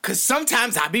'Cause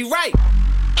sometimes I be right.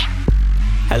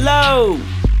 Hello.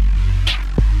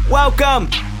 Welcome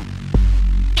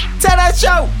to the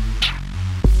show.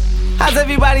 How's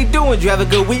everybody doing? Did you have a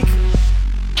good week?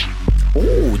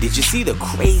 Ooh, did you see the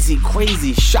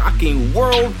crazy, shocking,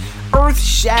 world,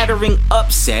 earth-shattering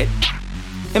upset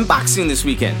in boxing this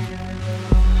weekend?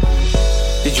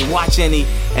 Did you watch any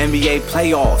NBA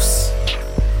playoffs?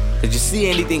 Did you see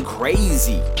anything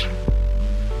crazy?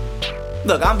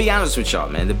 Look, I'll be honest with y'all,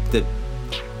 man.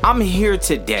 I'm here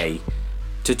today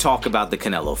to talk about the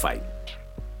Canelo fight.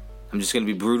 I'm just going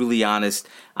to be brutally honest.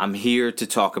 I'm here to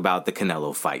talk about the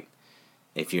Canelo fight.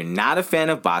 If you're not a fan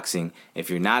of boxing,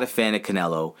 if you're not a fan of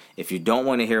Canelo, if you don't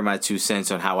want to hear my 2 cents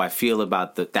on how I feel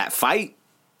about that fight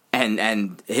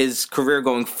and his career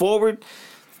going forward,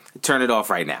 turn it off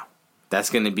right now.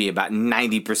 That's going to be about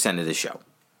 90% of the show.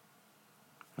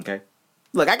 Okay?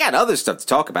 Look, I got other stuff to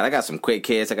talk about. I got some quick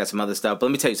hits. I got some other stuff. But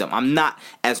let me tell you something. I'm not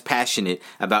as passionate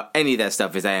about any of that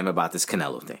stuff as I am about this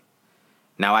Canelo thing.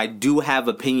 Now, I do have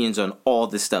opinions on all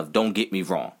this stuff. Don't get me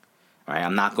wrong. All right?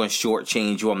 I'm not going to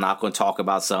shortchange you. I'm not going to talk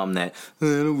about something that I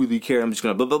don't really care. I'm just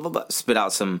going to spit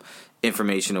out some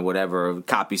information or whatever, or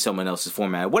copy someone else's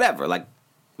format, whatever. Like,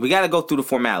 we got to go through the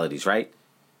formalities, right?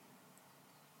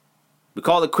 We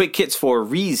call it quick hits for a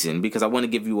reason, because I want to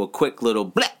give you a quick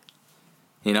little bleh.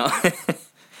 You know,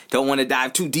 don't want to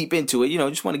dive too deep into it. You know,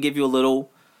 just want to give you a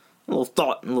little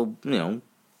thought, a little,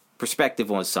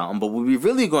 perspective on something. But what we're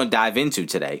really going to dive into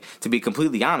today, to be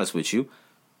completely honest with you,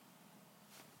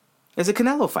 is a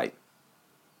Canelo fight.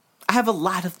 I have a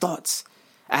lot of thoughts.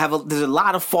 There's a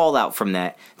lot of fallout from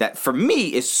that for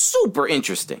me is super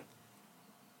interesting.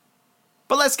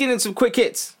 But let's get into some quick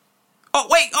hits. Oh,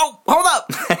 wait. Oh, hold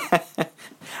up.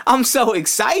 I'm so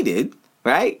excited.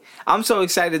 Right? I'm so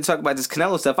excited to talk about this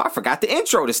Canelo stuff, I forgot to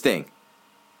intro this thing.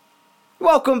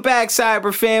 Welcome back,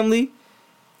 Cyber family.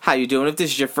 How you doing? If this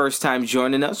is your first time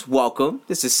joining us, welcome.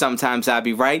 This is Sometimes I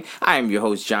Be Right. I am your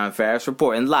host, John Farris,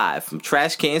 reporting live from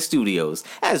Trash Can Studios.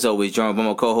 As always, joined by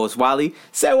my co-host, Wally.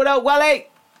 Say what up, Wally?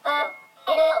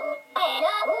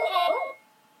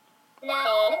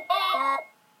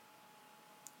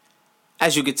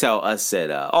 As you can tell,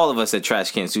 all of us at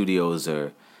Trash Can Studios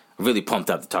are really pumped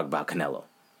up to talk about Canelo.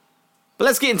 But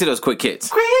let's get into those quick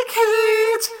hits.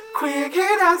 Quick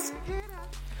hits.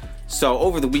 So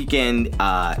over the weekend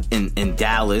in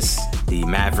Dallas, the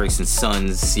Mavericks and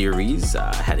Suns series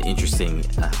had an interesting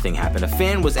thing happen. A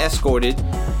fan was escorted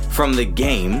from the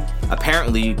game,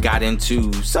 apparently got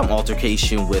into some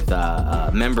altercation with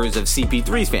members of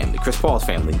CP3's family, Chris Paul's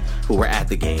family, who were at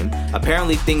the game.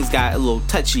 Apparently things got a little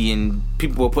touchy and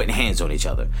people were putting hands on each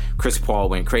other. Chris Paul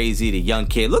went crazy. The young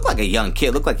kid looked like a young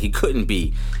kid, looked like he couldn't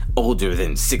be older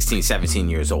than 16, 17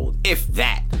 years old, if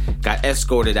that, got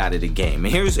escorted out of the game.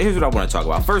 And here's what I want to talk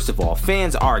about. First of all,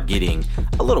 fans are getting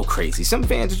a little crazy. Some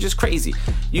fans are just crazy.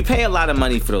 You pay a lot of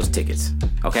money for those tickets,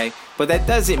 okay? But that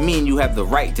doesn't mean you have the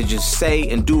right to just say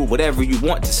and do whatever you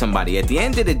want to somebody. At the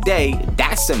end of the day,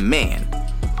 that's a man,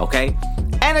 okay?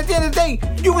 And at the end of the day,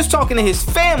 you was talking to his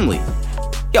family.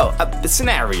 Yo,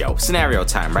 scenario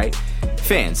time, right?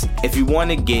 Fans, if you want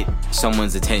to get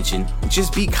someone's attention,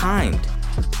 just be kind.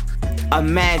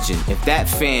 Imagine if that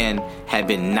fan had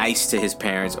been nice to his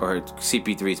parents, or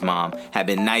CP3's mom had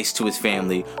been nice to his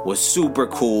family, was super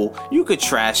cool. You could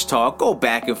trash talk, go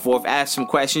back and forth, ask some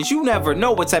questions. You never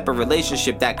know what type of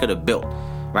relationship that could have built,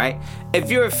 right? If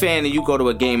you're a fan and you go to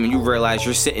a game and you realize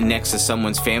you're sitting next to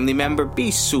someone's family member,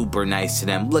 be super nice to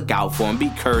them. Look out for them. Be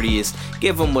courteous.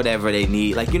 Give them whatever they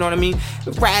need. Like, you know what I mean?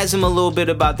 Razz them a little bit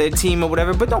about their team or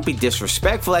whatever, but don't be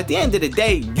disrespectful. At the end of the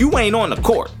day, you ain't on the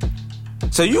court.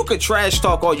 So you could trash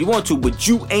talk all you want to, but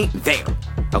you ain't there.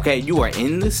 Okay? You are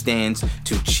in the stands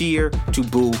to cheer, to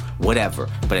boo, whatever.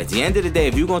 But at the end of the day,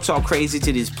 if you're going to talk crazy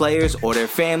to these players or their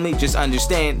family, just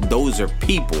understand those are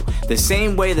people. The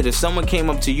same way that if someone came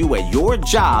up to you at your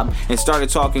job and started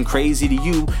talking crazy to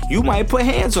you, you might put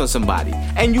hands on somebody.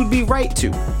 And you'd be right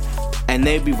to. And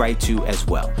they'd be right to as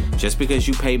well. Just because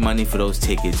you pay money for those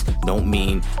tickets don't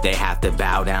mean they have to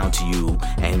bow down to you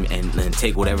and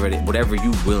take whatever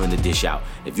you willing to dish out.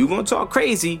 If you're going to talk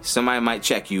crazy, somebody might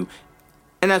check you,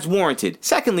 and that's warranted.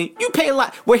 Secondly, you pay a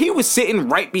lot. Where he was sitting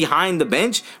right behind the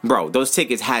bench, bro, those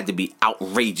tickets had to be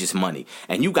outrageous money.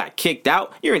 And you got kicked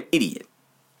out, you're an idiot.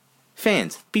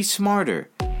 Fans, be smarter.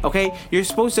 Okay? You're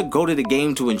supposed to go to the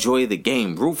game to enjoy the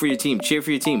game. Root for your team, cheer for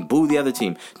your team, boo the other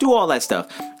team. Do all that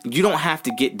stuff. You don't have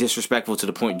to get disrespectful to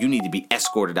the point you need to be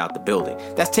escorted out the building.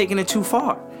 That's taking it too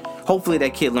far. Hopefully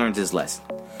that kid learns his lesson.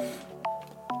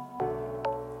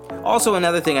 Also,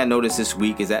 another thing I noticed this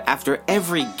week is that after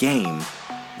every game,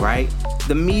 right?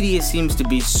 The media seems to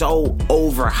be so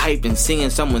overhyped and singing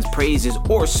someone's praises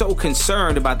or so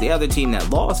concerned about the other team that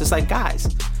lost. It's like,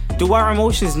 guys, do our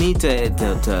emotions need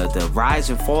to rise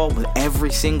and fall with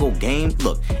every single game?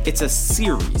 Look, it's a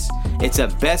series. It's a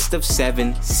best of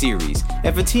 7 series.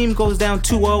 If a team goes down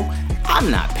 2-0, I'm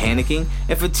not panicking.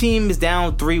 If a team is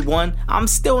down 3-1, I'm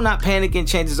still not panicking.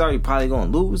 Chances are you're probably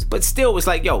going to lose. But still, it's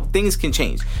like, yo, things can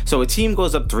change. So a team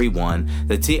goes up 3-1.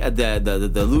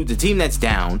 The team that's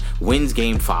down wins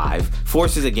game 5,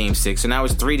 forces a game 6. So now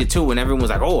it's 3-2, and everyone's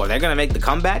like, oh, are they going to make the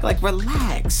comeback? Like,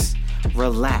 relax.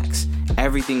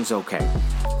 Everything's okay.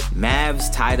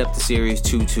 Mavs tied up the series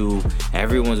 2-2.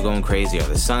 Everyone's going crazy. Are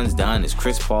the Suns done? Is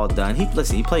Chris Paul done? He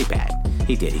played bad.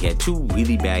 He did. He had 2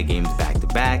 really bad games back to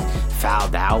back.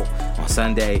 Fouled out on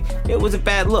Sunday. It was a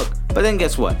bad look. But then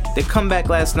guess what? They come back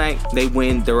last night. They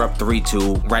win. They're up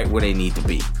 3-2, right where they need to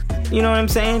be. You know what I'm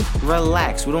saying?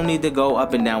 Relax. We don't need to go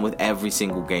up and down with every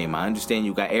single game. I understand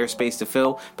you got airspace to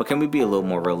fill, but can we be a little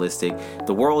more realistic?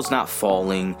 The world's not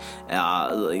falling.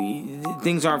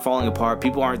 Things aren't falling apart.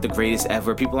 People aren't the greatest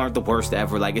ever. People aren't the worst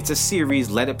ever. Like, it's a series.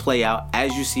 Let it play out.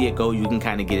 As you see it go, you can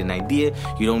kind of get an idea.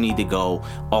 You don't need to go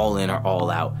all in or all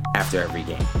out after every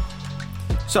game.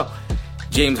 So,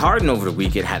 James Harden over the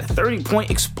weekend had a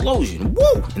 30-point explosion.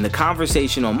 Woo! And the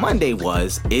conversation on Monday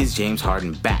was, is James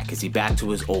Harden back? Is he back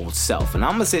to his old self? And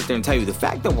I'm going to sit there and tell you, the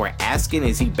fact that we're asking,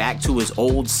 is he back to his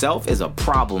old self, is a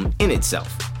problem in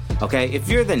itself. Okay? If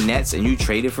you're the Nets and you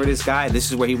traded for this guy,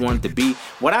 this is where he wanted to be.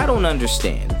 What I don't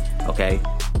understand, okay,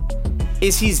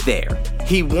 is he's there.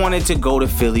 He wanted to go to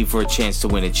Philly for a chance to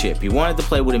win a chip. He wanted to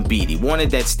play with Embiid. He wanted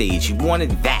that stage. He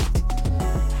wanted that.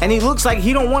 And he looks like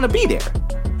he don't want to be there.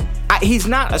 He's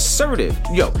not assertive.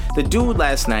 Yo, the dude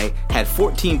last night had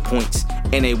 14 points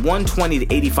and a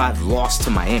 120-85 loss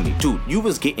to Miami. Dude, you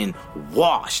was getting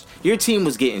washed. Your team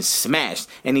was getting smashed,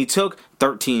 and he took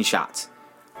 13 shots.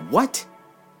 What?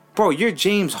 Bro, you're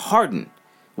James Harden.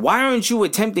 Why aren't you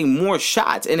attempting more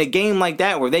shots in a game like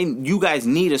that where you guys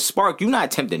need a spark? You're not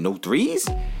attempting no threes.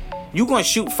 You gonna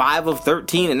shoot 5 of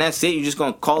 13 and that's it? You're just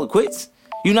gonna call it quits?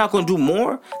 You're not gonna do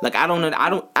more? Like, I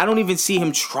don't even see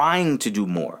him trying to do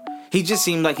more. He just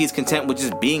seemed like he's content with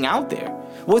just being out there.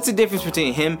 What's the difference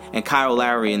between him and Kyle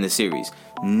Lowry in the series?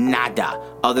 Nada.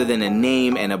 Other than a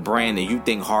name and a brand that you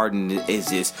think Harden is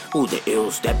this, oh, the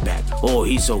ill step back. Oh,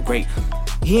 he's so great.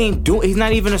 He's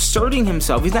not even asserting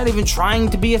himself. He's not even trying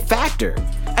to be a factor.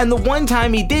 And the one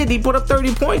time he did, he put up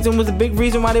 30 points and was a big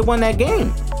reason why they won that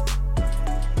game.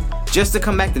 Just to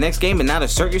come back the next game and not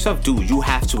assert yourself? Dude, you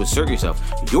have to assert yourself.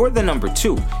 You're the number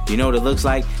 2. You know what it looks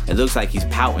like? It looks like he's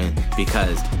pouting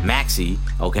because Maxey,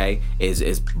 okay,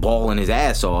 is balling his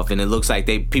ass off, and it looks like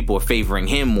people are favoring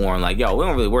him more and like, yo, we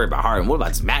don't really worry about Harden. What about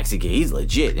this Maxey kid? He's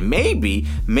legit. And maybe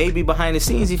behind the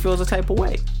scenes he feels a type of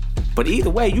way. But either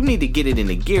way, you need to get it in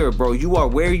the gear, bro. You are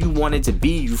where you wanted to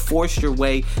be. You forced your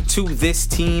way to this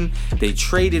team. They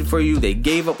traded for you. They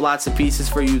gave up lots of pieces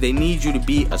for you. They need you to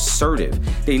be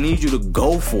assertive. They need you to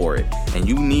go for it. And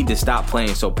you need to stop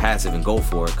playing so passive and go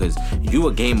for it, because you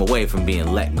a game away from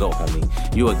being let go,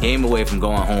 homie. You a game away from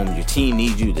going home. Your team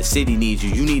needs you. The city needs you.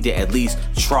 You need to at least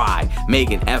try,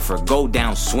 make an effort, go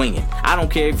down swinging. I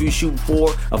don't care if you shoot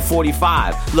 4 of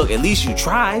 45. Look, at least you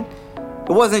tried.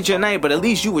 It wasn't your night, but at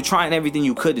least you were trying everything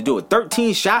you could to do it.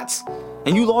 13 shots,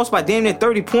 and you lost by damn near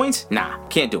 30 points? Nah,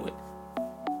 can't do it.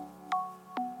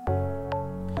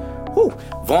 Whew.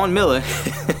 Von Miller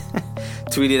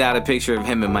tweeted out a picture of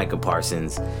him and Micah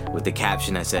Parsons with the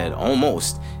caption that said,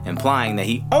 almost, implying that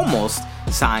he almost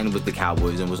signed with the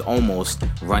Cowboys and was almost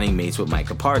running mates with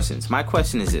Micah Parsons. My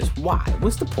question is this: why?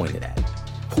 What's the point of that?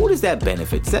 Who does that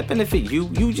benefit? Does that benefit you?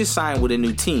 You just signed with a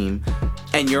new team,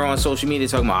 and you're on social media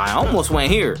talking about, I almost went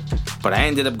here, but I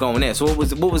ended up going there. So what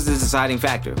was the deciding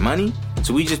factor? Money?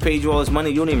 So we just paid you all this money,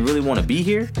 you don't even really want to be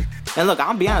here? And look,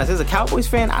 I'll be honest, as a Cowboys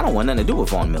fan, I don't want nothing to do with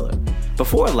Von Miller.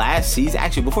 Before last season,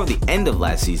 actually before the end of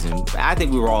last season, I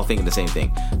think we were all thinking the same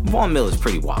thing. Von Miller's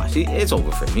pretty washed. It's over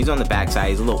for him. He's on the backside,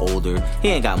 he's a little older, he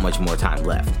ain't got much more time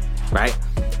left, right?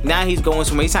 Now he's going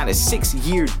somewhere. He signed a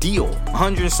 6-year deal,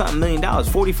 $100-something million,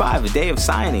 45 a day of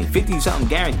signing, 50-something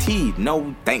guaranteed.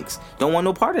 No thanks. Don't want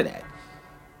no part of that.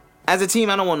 As a team,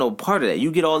 I don't want no part of that.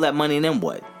 You get all that money and then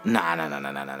what? Nah.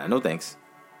 No thanks.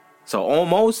 So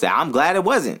almost, I'm glad it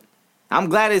wasn't. I'm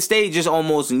glad it stayed just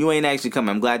almost and you ain't actually coming.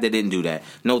 I'm glad they didn't do that.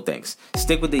 No thanks.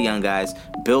 Stick with the young guys.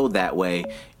 Build that way.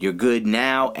 You're good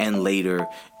now and later.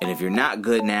 And if you're not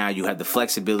good now, you have the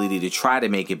flexibility to try to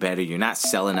make it better. You're not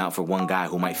selling out for one guy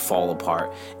who might fall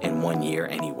apart in 1 year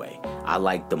anyway. I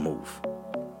like the move.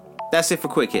 That's it for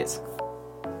Quick Hits.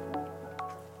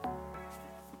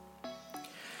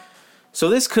 So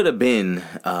this could have been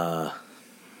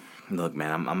Look,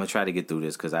 man, I'm gonna try to get through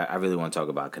this because I really want to talk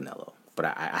about Canelo. But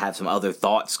I have some other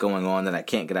thoughts going on that I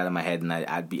can't get out of my head, and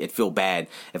I'd feel bad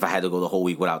if I had to go the whole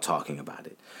week without talking about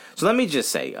it. So let me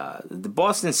just say, the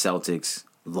Boston Celtics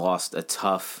lost a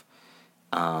tough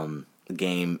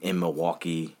game in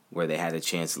Milwaukee where they had a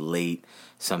chance late.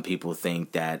 Some people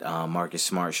think that Marcus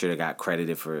Smart should have got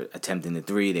credited for attempting the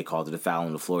three. They called it a foul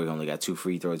on the floor. He only got 2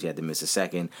 free throws. He had to miss a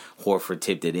second. Horford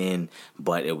tipped it in,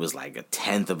 but it was like a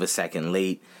tenth of a second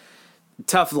late.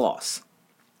 Tough loss.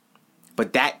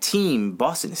 But that team,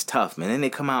 Boston, is tough, man. Then they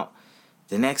come out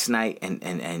the next night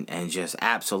and just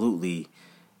absolutely,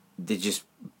 they're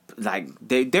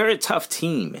a tough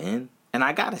team, man. And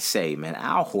I gotta say, man,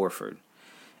 Al Horford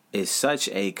is such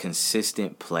a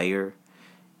consistent player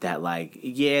that, like,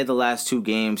 yeah, the last 2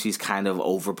 games he's kind of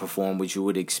overperformed what you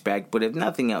would expect. But if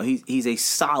nothing else, he's a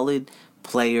solid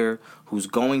player who's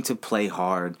going to play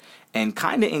hard. And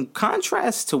kind of in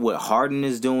contrast to what Harden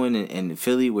is doing in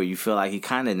Philly, where you feel like he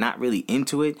kind of not really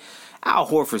into it, Al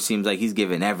Horford seems like he's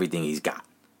giving everything he's got.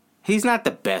 He's not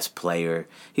the best player.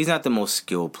 He's not the most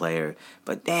skilled player.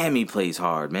 But damn, he plays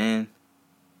hard, man.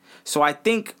 So I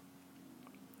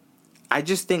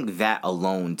just think that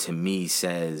alone to me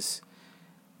says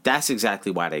that's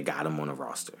exactly why they got him on the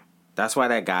roster. That's why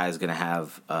that guy is going to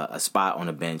have a spot on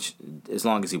the bench as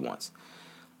long as he wants.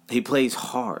 He plays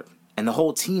hard. And the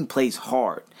whole team plays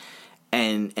hard.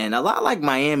 And a lot like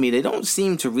Miami, they don't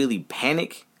seem to really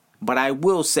panic. But I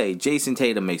will say, Jason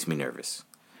Tatum makes me nervous.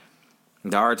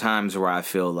 There are times where I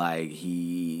feel like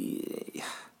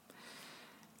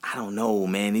I don't know,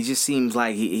 man. He just seems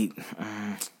like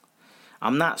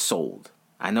I'm not sold.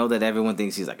 I know that everyone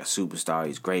thinks he's like a superstar.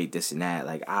 He's great, this and that.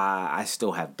 Like, I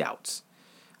still have doubts.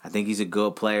 I think he's a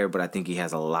good player, but I think he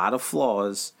has a lot of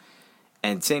flaws.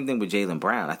 And same thing with Jaylen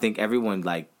Brown. I think everyone,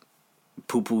 like,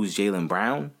 poo-poos Jaylen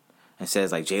Brown and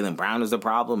says, like, Jaylen Brown is the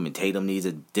problem and Tatum needs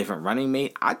a different running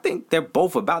mate. I think they're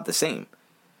both about the same.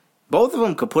 Both of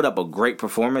them could put up a great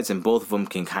performance, and both of them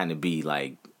can kind of be,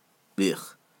 like,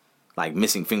 like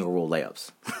missing finger roll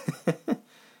layups.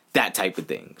 That type of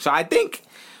thing. So I think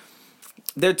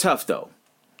they're tough, though.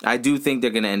 I do think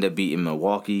they're going to end up beating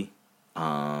Milwaukee.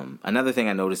 Another thing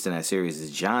I noticed in that series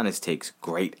is Giannis takes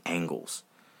great angles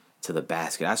to the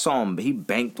basket. I saw him, he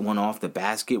banked one off the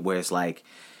basket where it's like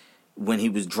when he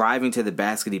was driving to the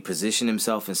basket, he positioned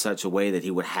himself in such a way that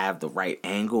he would have the right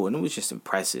angle, and it was just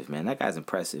impressive, man. That guy's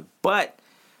impressive. But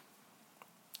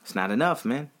it's not enough,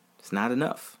 man. It's not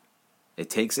enough.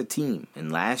 It takes a team.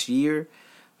 And last year,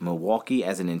 Milwaukee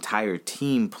as an entire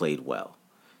team played well.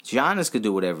 Giannis could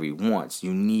do whatever he wants.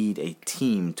 You need a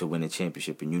team to win a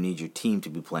championship, and you need your team to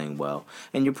be playing well.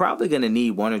 And you're probably going to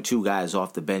need 1 or 2 guys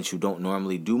off the bench who don't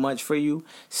normally do much for you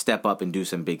step up and do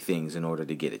some big things in order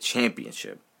to get a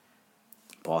championship.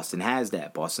 Boston has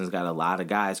that. Boston's got a lot of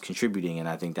guys contributing, and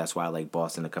I think that's why I like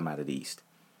Boston to come out of the East.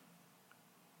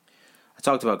 I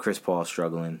talked about Chris Paul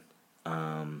struggling.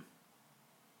 I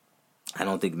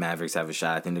don't think Mavericks have a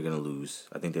shot. I think they're going to lose.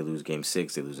 I think they lose Game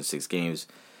 6. They lose in 6 games.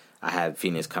 I had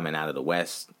Phoenix coming out of the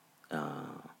West.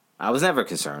 I was never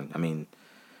concerned. I mean,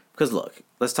 because look,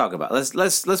 let's talk about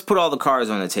let's put all the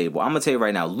cards on the table. I'm gonna tell you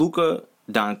right now, Luka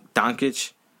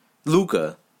Doncic,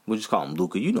 Luka, we'll just call him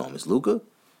Luka. You know him as Luka.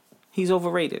 He's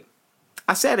overrated.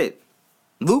 I said it.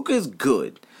 Luka's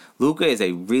good. Luka is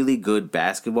a really good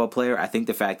basketball player. I think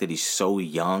the fact that he's so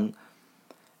young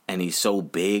and he's so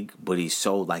big, but he's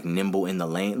so like nimble in the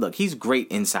lane. Look, he's great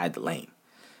inside the lane.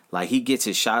 Like, he gets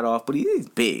his shot off, but he's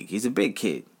big. He's a big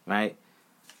kid, right?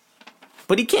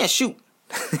 But he can't shoot.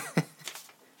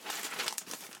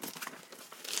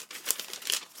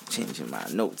 Changing my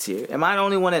notes here. Am I the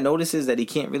only one that notices that he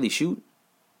can't really shoot?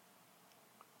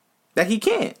 That he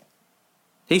can't.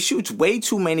 He shoots way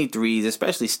too many threes,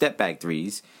 especially step-back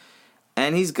threes,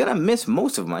 and he's going to miss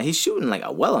most of them. He's shooting like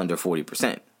a well under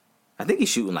 40%. I think he's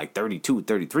shooting like 32,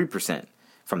 33%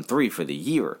 from 3 for the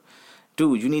year.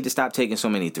 Dude, you need to stop taking so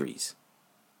many threes.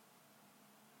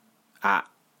 I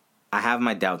have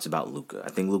my doubts about Luka. I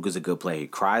think Luka's a good player. He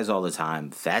cries all the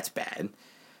time. That's bad.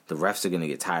 The refs are going to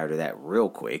get tired of that real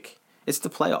quick. It's the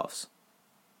playoffs.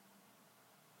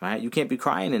 Right? You can't be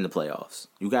crying in the playoffs.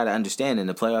 You got to understand, in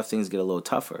the playoffs, things get a little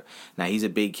tougher. Now, he's a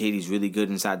big kid. He's really good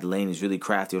inside the lane. He's really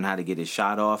crafty on how to get his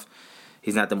shot off.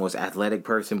 He's not the most athletic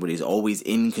person, but he's always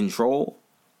in control.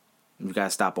 You got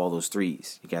to stop all those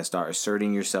threes. You got to start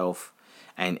asserting yourself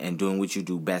and doing what you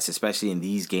do best, especially in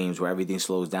these games where everything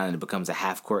slows down and it becomes a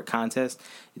half-court contest.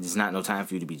 It's not no time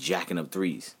for you to be jacking up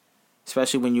threes,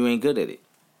 especially when you ain't good at it.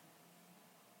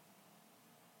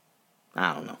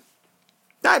 I don't know.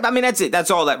 I mean, that's it.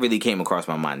 That's all that really came across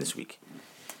my mind this week.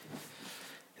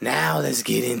 Now let's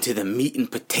get into the meat and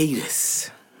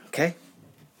potatoes. Okay?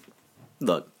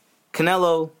 Look,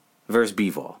 Canelo versus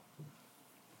Bivol.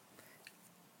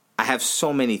 I have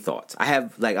so many thoughts.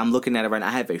 I'm looking at it right now.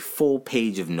 I have a full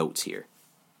page of notes here.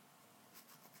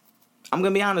 I'm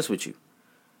going to be honest with you.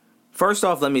 First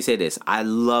off, let me say this. I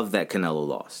love that Canelo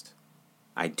lost.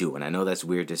 I do. And I know that's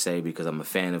weird to say because I'm a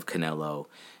fan of Canelo.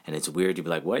 And it's weird to be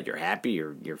like, what? You're happy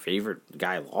your favorite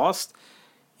guy lost?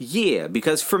 Yeah,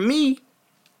 because for me,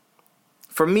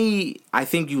 I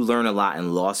think you learn a lot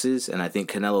in losses. And I think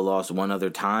Canelo lost one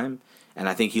other time. And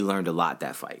I think he learned a lot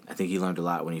that fight. I think he learned a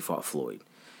lot when he fought Floyd.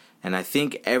 And I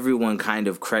think everyone kind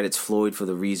of credits Floyd for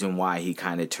the reason why he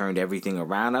kind of turned everything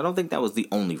around. I don't think that was the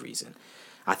only reason.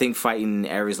 I think fighting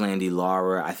Erislandy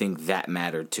Lara, I think that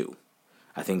mattered too.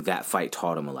 I think that fight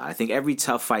taught him a lot. I think every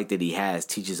tough fight that he has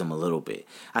teaches him a little bit.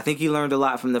 I think he learned a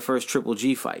lot from the first Triple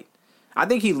G fight. I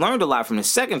think he learned a lot from the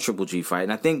second Triple G fight,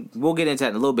 and I think we'll get into that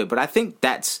in a little bit, but I think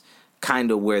that's kind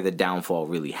of where the downfall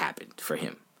really happened for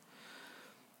him.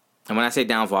 And when I say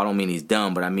downfall, I don't mean he's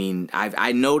dumb, but I mean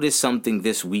I noticed something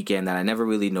this weekend that I never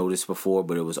really noticed before,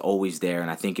 but it was always there,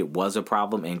 and I think it was a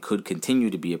problem and could continue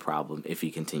to be a problem if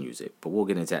he continues it. But we'll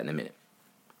get into that in a minute.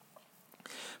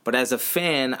 But as a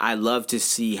fan, I love to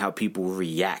see how people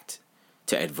react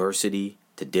to adversity,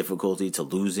 to difficulty, to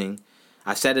losing.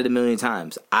 I've said it a million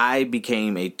times. I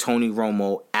became a Tony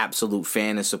Romo absolute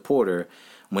fan and supporter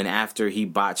when after he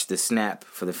botched the snap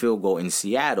for the field goal in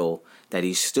Seattle, that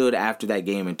he stood after that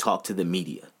game and talked to the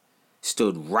media.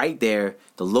 Stood right there.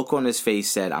 The look on his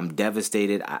face said, I'm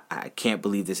devastated. I can't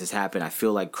believe this has happened. I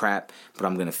feel like crap, but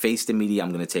I'm going to face the media.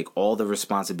 I'm going to take all the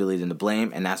responsibility and the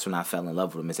blame. And that's when I fell in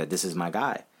love with him and said, this is my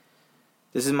guy.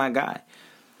 This is my guy.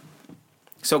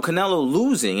 So Canelo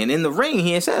losing, and in the ring,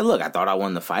 he had said, look, I thought I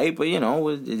won the fight, but,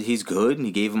 he's good, and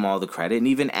he gave him all the credit. And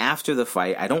even after the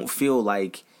fight, I don't feel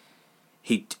like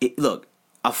look,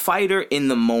 a fighter in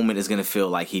the moment is going to feel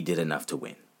like he did enough to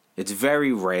win. It's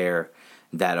very rare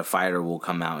that a fighter will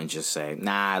come out and just say,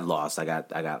 nah, I lost. I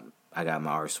got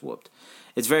my arse whooped.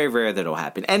 It's very rare that it'll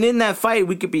happen. And in that fight,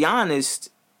 we could be honest,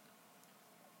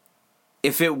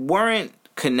 if it weren't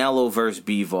Canelo versus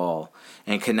Bivol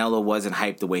and Canelo wasn't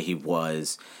hyped the way he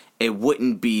was, it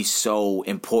wouldn't be so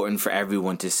important for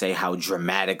everyone to say how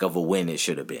dramatic of a win it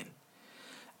should have been.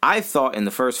 I thought in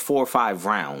the first 4 or 5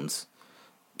 rounds,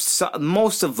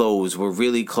 most of those were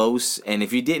really close, and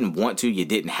if you didn't want to, you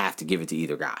didn't have to give it to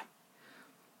either guy.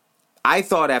 I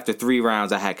thought after 3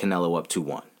 rounds, I had Canelo up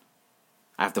 2-1.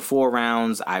 After 4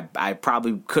 rounds, I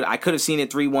could have seen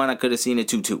it 3-1. I could have seen it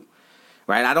 2-2.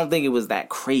 Right? I don't think it was that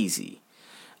crazy.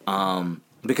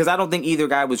 Because I don't think either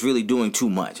guy was really doing too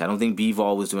much. I don't think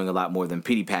Bivol was doing a lot more than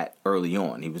pity pat early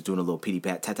on. He was doing a little pity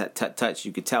pat, touch.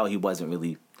 You could tell he wasn't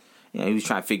really, he was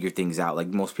trying to figure things out like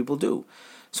most people do.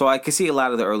 So I could see a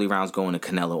lot of the early rounds going to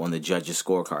Canelo on the judges'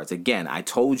 scorecards. Again, I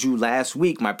told you last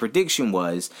week my prediction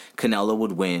was Canelo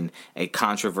would win a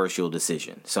controversial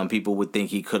decision. Some people would think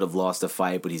he could have lost the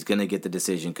fight, but he's going to get the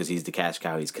decision because he's the cash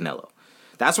cow, he's Canelo.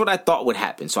 That's what I thought would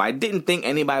happen. So I didn't think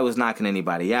anybody was knocking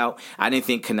anybody out. I didn't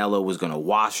think Canelo was going to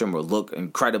wash him or look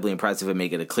incredibly impressive and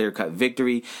make it a clear-cut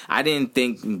victory. I didn't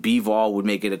think Bivol would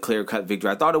make it a clear-cut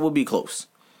victory. I thought it would be close.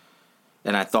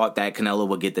 And I thought that Canelo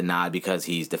would get the nod because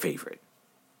he's the favorite.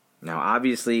 Now,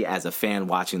 obviously, as a fan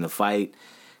watching the fight,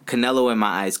 Canelo, in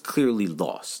my eyes, clearly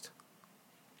lost.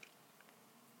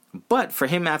 But for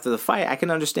him after the fight, I can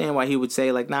understand why he would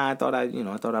say, like, nah, I thought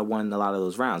I won a lot of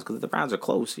those rounds. Because if the rounds are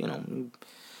close,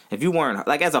 if you weren't,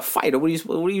 like, as a fighter, what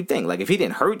do you think? Like, if he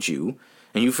didn't hurt you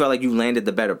and you felt like you landed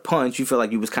the better punch, you felt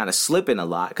like you was kind of slipping a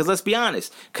lot. Because let's be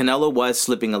honest, Canelo was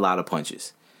slipping a lot of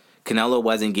punches. Canelo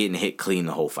wasn't getting hit clean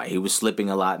the whole fight. He was slipping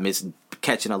a lot,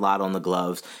 catching a lot on the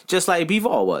gloves, just like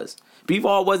Bivol was.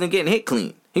 Bivol wasn't getting hit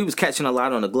clean. He was catching a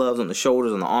lot on the gloves, on the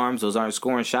shoulders, on the arms. Those aren't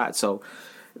scoring shots. So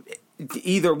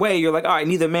either way, you're like, all right,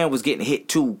 neither man was getting hit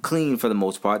too clean for the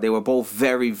most part. They were both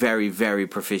very, very, very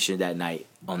proficient that night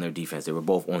on their defense. They were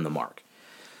both on the mark.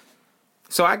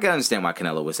 So I can understand why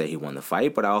Canelo would say he won the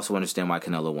fight, but I also understand why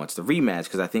Canelo wants the rematch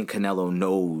because I think Canelo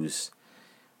knows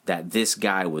that this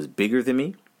guy was bigger than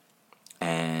me.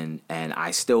 And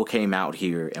I still came out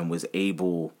here and was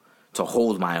able to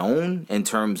hold my own in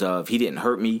terms of he didn't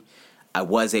hurt me. I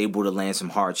was able to land some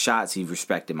hard shots. He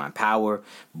respected my power.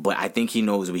 But I think he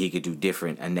knows what he could do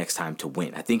different and next time to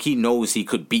win. I think he knows he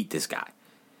could beat this guy.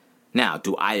 Now,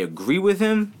 do I agree with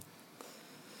him?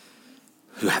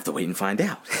 You have to wait and find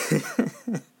out.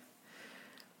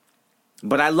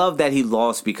 But I love that he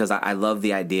lost because I love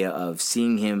the idea of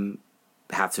seeing him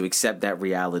have to accept that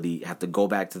reality, have to go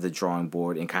back to the drawing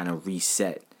board and kind of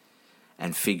reset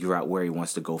and figure out where he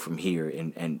wants to go from here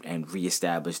and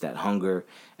reestablish that hunger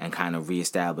and kind of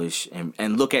reestablish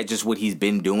and look at just what he's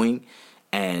been doing.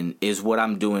 And is what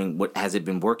I'm doing, has it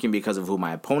been working because of who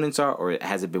my opponents are, or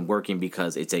has it been working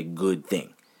because it's a good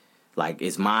thing? Like,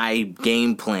 is my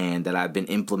game plan that I've been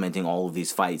implementing all of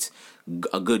these fights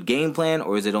a good game plan,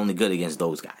 or is it only good against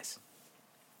those guys?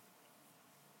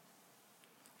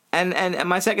 And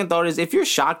my second thought is, if you're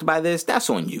shocked by this, that's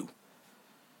on you.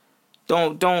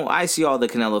 Don't. I see all the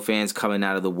Canelo fans coming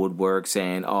out of the woodwork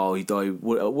saying, "Oh, he thought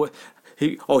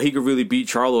he could really beat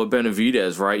Charlo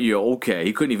Benavidez, right? Yeah, okay.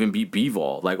 He couldn't even beat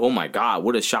Bivol. Like, oh my God,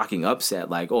 what a shocking upset.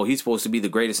 Like, oh, he's supposed to be the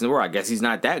greatest in the world. I guess he's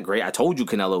not that great. I told you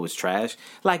Canelo was trash."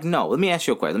 Like, no. Let me ask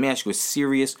you a question. Let me ask you a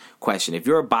serious question. If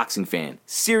you're a boxing fan,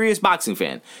 serious boxing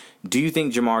fan, do you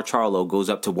think Jermall Charlo goes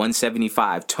up to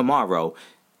 175 tomorrow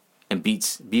and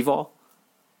beats Bivol?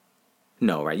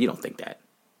 No, right? You don't think that.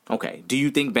 Okay. Do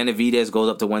you think Benavidez goes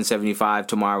up to 175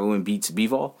 tomorrow and beats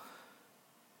Bivol?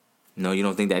 No, you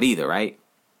don't think that either, right?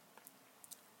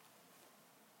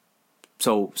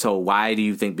 So why do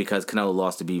you think because Canelo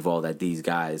lost to Bivol that these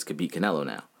guys could beat Canelo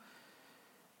now?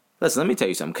 Listen, let me tell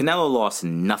you something. Canelo lost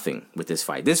nothing with this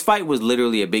fight. This fight was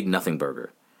literally a big nothing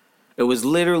burger. It was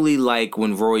literally like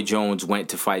when Roy Jones went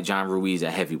to fight John Ruiz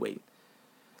at heavyweight.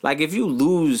 Like, if you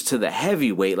lose to the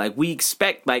heavyweight, like, we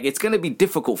expect, like, it's going to be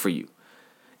difficult for you.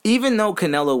 Even though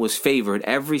Canelo was favored,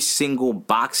 every single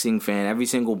boxing fan, every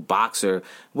single boxer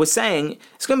was saying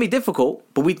it's going to be difficult,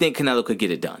 but we think Canelo could get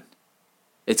it done.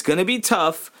 It's going to be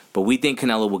tough, but we think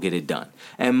Canelo will get it done.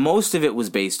 And most of it was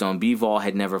based on Bivol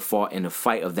had never fought in a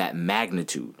fight of that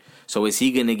magnitude. So is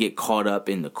he going to get caught up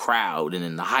in the crowd and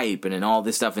in the hype and in all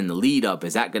this stuff in the lead up?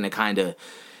 Is that going to kind of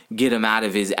get him out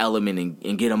of his element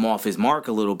and get him off his mark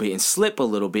a little bit and slip a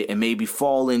little bit and maybe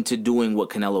fall into doing what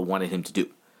Canelo wanted him to do?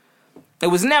 It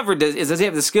was never, does he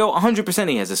have the skill? 100%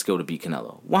 he has the skill to beat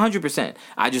Canelo. 100%.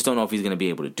 I just don't know if he's going to be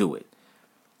able to do it.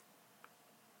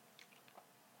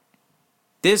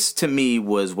 This, to me,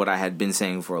 was what I had been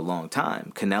saying for a long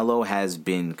time. Canelo has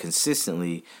been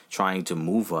consistently trying to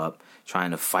move up, trying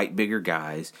to fight bigger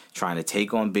guys, trying to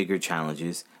take on bigger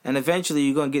challenges, and eventually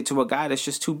you're going to get to a guy that's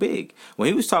just too big. When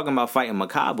he was talking about fighting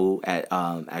Makabu at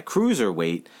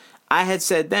cruiserweight, I had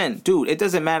said then, dude, it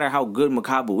doesn't matter how good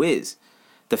Makabu is.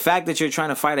 The fact that you're trying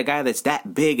to fight a guy that's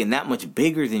that big and that much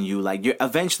bigger than you, like, you're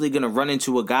eventually going to run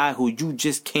into a guy who you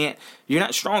just can't, you're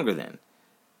not stronger than.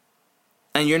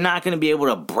 And you're not going to be able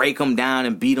to break him down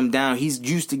and beat him down. He's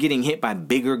used to getting hit by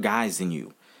bigger guys than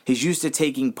you. He's used to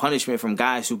taking punishment from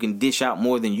guys who can dish out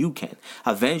more than you can.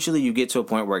 Eventually you get to a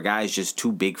point where a guy is just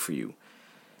too big for you.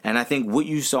 And I think what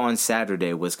you saw on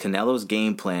Saturday was Canelo's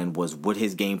game plan was what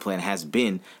his game plan has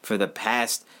been for the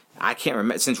past, I can't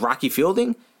remember, since Rocky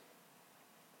Fielding,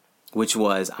 which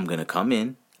was, I'm going to come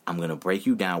in, I'm going to break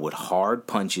you down with hard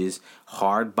punches,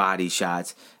 hard body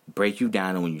shots, break you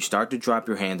down, and when you start to drop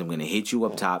your hands, I'm going to hit you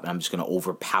up top, and I'm just going to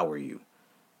overpower you.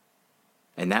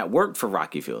 And that worked for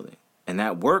Rocky Fielding. And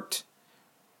that worked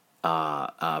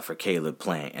for Caleb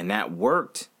Plant. And that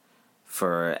worked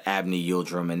for Abney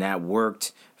Yildirim. And that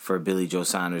worked for Billy Joe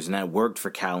Saunders. And that worked for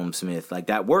Callum Smith. Like,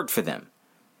 that worked for them.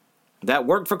 That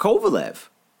worked for Kovalev.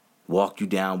 Walk you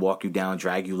down,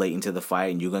 drag you late into the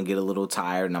fight, and you're going to get a little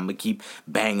tired, and I'm going to keep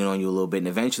banging on you a little bit, and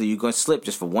eventually you're going to slip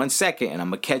just for 1 second, and I'm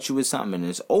going to catch you with something, and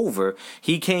it's over.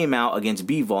 He came out against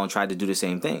Bivol and tried to do the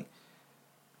same thing.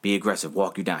 Be aggressive,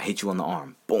 walk you down, hit you on the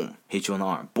arm, boom, hit you on the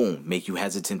arm, boom, make you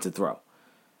hesitant to throw.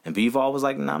 And Bivol was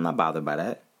like, nah, I'm not bothered by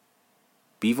that.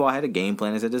 Bivol had a game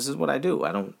plan and said, this is what I do.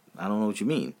 I don't know what you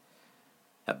mean.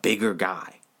 A bigger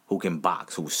guy who can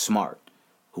box, who's smart,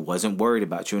 who wasn't worried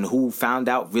about you, and who found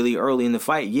out really early in the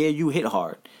fight, yeah, you hit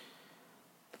hard,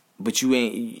 but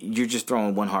you're just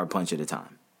throwing one hard punch at a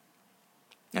time.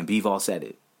 And Bivol said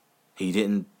it.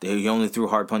 He only threw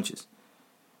hard punches.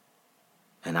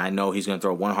 And I know he's going to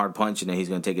throw one hard punch, and then he's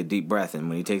going to take a deep breath, and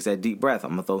when he takes that deep breath,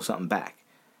 I'm going to throw something back.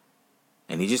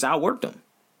 And he just outworked him.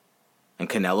 And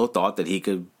Canelo thought that he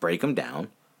could break him down,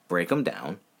 take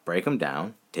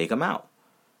him out.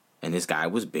 And this guy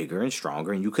was bigger and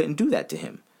stronger, and you couldn't do that to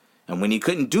him. And when he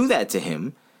couldn't do that to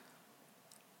him,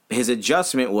 his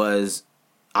adjustment was,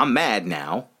 I'm mad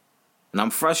now, and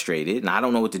I'm frustrated, and I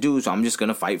don't know what to do, so I'm just going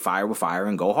to fight fire with fire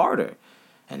and go harder.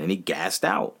 And then he gassed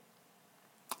out.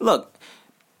 Look,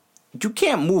 you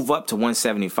can't move up to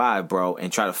 175, bro,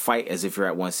 and try to fight as if you're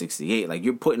at 168. Like,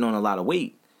 you're putting on a lot of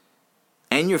weight.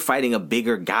 And you're fighting a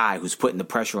bigger guy who's putting the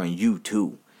pressure on you,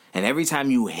 too. And every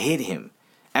time you hit him,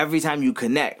 every time you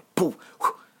connect, poof,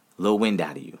 whew, little wind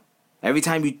out of you. Every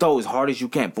time you throw as hard as you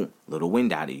can, boom, little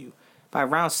wind out of you. By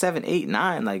round 7, 8,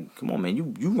 9, like, come on, man,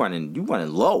 you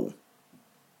running low.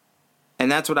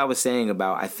 And that's what I was saying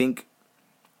about, I think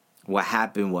what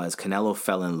happened was Canelo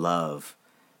fell in love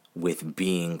with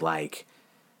being like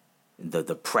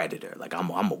the predator. Like, I'm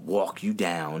going to walk you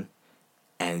down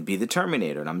and be the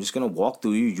Terminator. And I'm just going to walk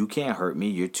through you. You can't hurt me.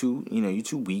 You're too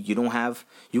weak. You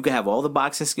can have all the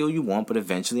boxing skill you want, but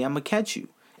eventually I'm going to catch you.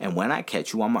 And when I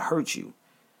catch you, I'm going to hurt you.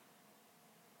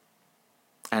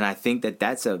 And I think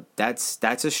that's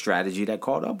a strategy that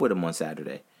caught up with him on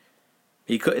Saturday.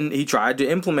 He tried to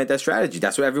implement that strategy.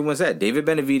 That's what everyone said. David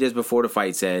Benavidez before the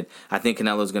fight said, I think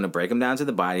Canelo's going to break him down to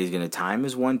the body. He's going to time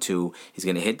his 1-2. He's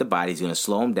going to hit the body. He's going to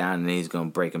slow him down, and then he's going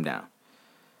to break him down.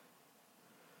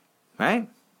 Right?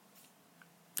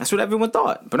 That's what everyone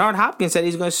thought. Bernard Hopkins said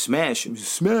he's going to smash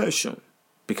him.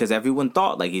 Because everyone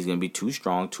thought like he's going to be too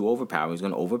strong, too overpowering. He's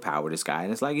going to overpower this guy,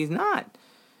 and it's like he's not.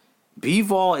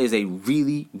 Bivol is a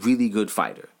really, really good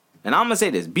fighter. And I'm going to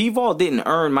say this. Bivol didn't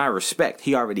earn my respect.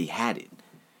 He already had it.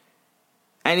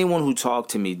 Anyone who talked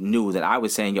to me knew that I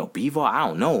was saying, yo, Bivol, I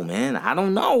don't know, man. I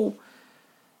don't know.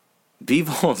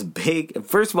 Bivol's big.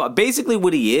 First of all, basically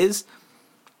what he is,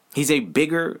 he's a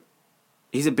bigger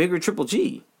Triple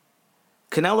G.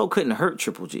 Canelo couldn't hurt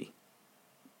Triple G.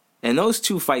 And those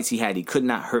two fights he had, he could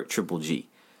not hurt Triple G.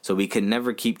 So he could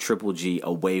never keep Triple G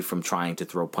away from trying to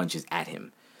throw punches at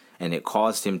him. And it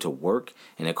caused him to work,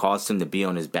 and it caused him to be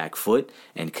on his back foot.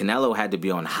 And Canelo had to be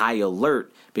on high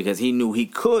alert because he knew he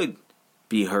could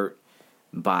be hurt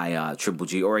by Triple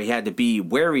G, or he had to be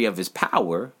wary of his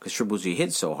power because Triple G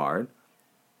hit so hard.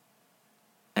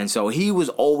 And so he was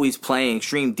always playing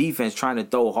extreme defense, trying to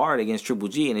throw hard against Triple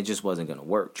G, and it just wasn't going to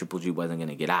work. Triple G wasn't going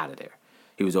to get out of there.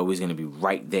 He was always going to be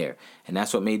right there. And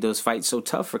that's what made those fights so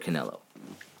tough for Canelo.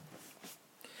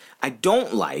 I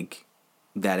don't like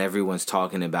that everyone's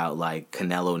talking about like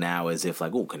Canelo now as if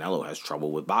like, oh, Canelo has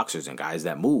trouble with boxers and guys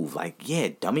that move. Like, yeah,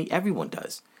 dummy, everyone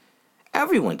does.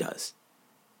 Everyone does.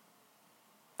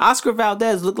 Oscar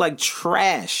Valdez looked like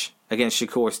trash against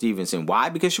Shakur Stevenson. Why?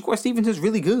 Because Shakur Stevenson's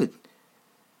really good.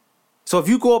 So if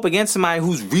you go up against somebody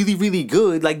who's really, really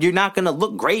good, like, you're not going to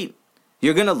look great.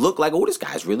 You're going to look like, oh, this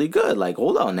guy's really good. Like,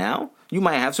 hold on now. You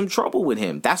might have some trouble with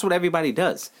him. That's what everybody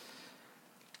does.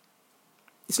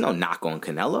 It's no knock on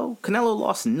Canelo. Canelo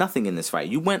lost nothing in this fight.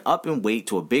 You went up in weight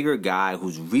to a bigger guy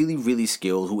who's really, really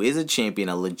skilled, who is a champion,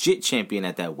 a legit champion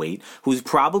at that weight, who's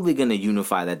probably going to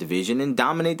unify that division and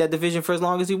dominate that division for as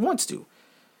long as he wants to.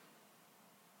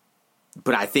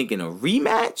 But I think in a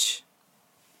rematch,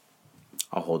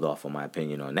 I'll hold off on my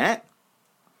opinion on that.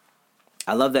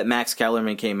 I love that Max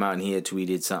Kellerman came out and he had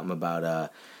tweeted something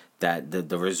about that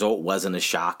the result wasn't a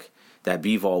shock, that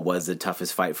Bivol was the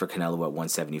toughest fight for Canelo at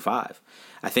 175.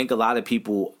 I think a lot of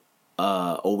people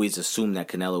always assume that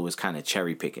Canelo was kind of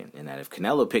cherry picking, and that if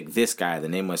Canelo picked this guy,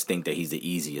 then they must think that he's the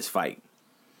easiest fight.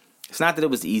 It's not that it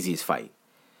was the easiest fight.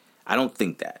 I don't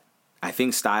think that. I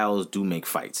think styles do make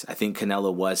fights. I think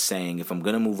Canelo was saying, if I'm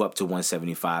going to move up to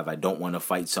 175, I don't want to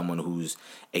fight someone who's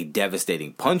a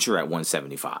devastating puncher at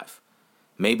 175.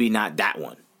 Maybe not that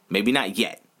one. Maybe not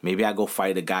yet. Maybe I go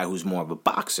fight a guy who's more of a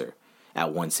boxer at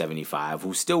 175,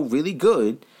 who's still really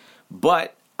good,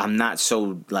 but I'm not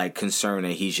so like concerned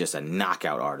that he's just a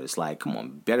knockout artist. Like, come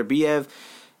on, Beterbiev,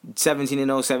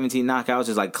 17-0, 17 knockouts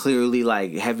is like clearly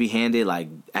like heavy-handed. Like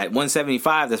at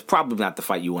 175, that's probably not the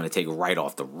fight you want to take right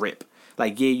off the rip.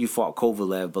 Like, yeah, you fought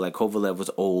Kovalev, but like Kovalev was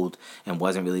old and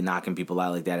wasn't really knocking people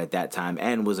out like that at that time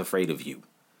and was afraid of you.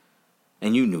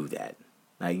 And you knew that.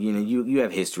 Like, you know, you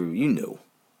have history. You knew,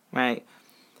 right?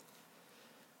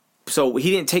 So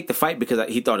he didn't take the fight because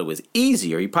he thought it was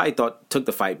easier. He probably took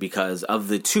the fight because of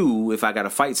the two, if I got to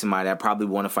fight somebody, I probably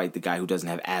want to fight the guy who doesn't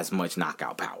have as much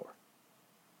knockout power.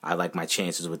 I like my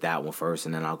chances with that one first,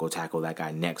 and then I'll go tackle that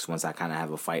guy next once I kind of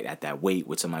have a fight at that weight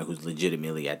with somebody who's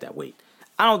legitimately at that weight.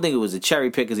 I don't think it was a cherry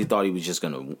pick because he thought he was just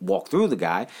going to walk through the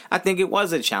guy. I think it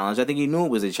was a challenge. I think he knew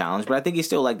it was a challenge, but I think he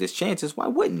still liked his chances. Why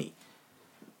wouldn't he?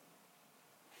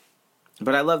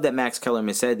 But I love that Max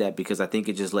Kellerman said that because I think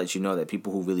it just lets you know that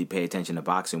people who really pay attention to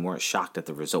boxing weren't shocked at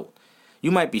the result. You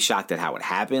might be shocked at how it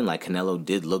happened, like Canelo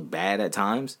did look bad at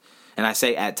times. And I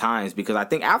say at times because I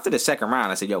think after the second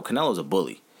round, I said, yo, Canelo's a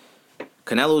bully.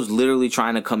 Canelo's literally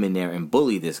trying to come in there and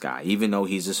bully this guy, even though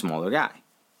he's a smaller guy.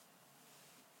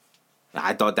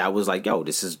 I thought that was like, yo,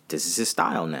 this is his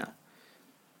style now.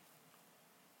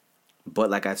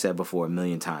 But like I've said before a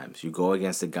million times, you go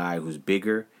against a guy who's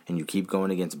bigger and you keep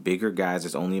going against bigger guys.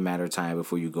 It's only a matter of time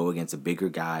before you go against a bigger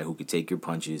guy who could take your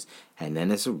punches. And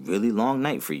then it's a really long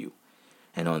night for you.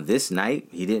 And on this night,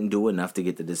 he didn't do enough to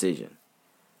get the decision.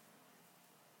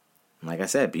 Like I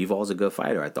said, Bivol's a good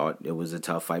fighter. I thought it was a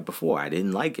tough fight before. I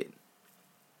didn't like it.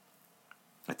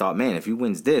 I thought, man, if he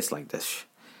wins this, like this,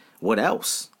 what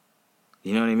else?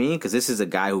 You know what I mean? Because this is a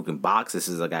guy who can box. This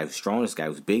is a guy who's strong. This is a guy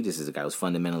who's big. This is a guy who's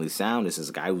fundamentally sound. This is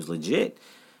a guy who's legit.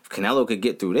 If Canelo could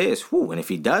get through this, whoo, and if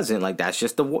he doesn't, like that's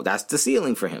the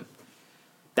ceiling for him.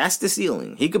 That's the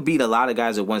ceiling. He could beat a lot of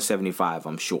guys at 175,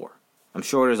 I'm sure. I'm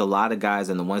sure there's a lot of guys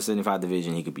in the 175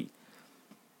 division he could beat.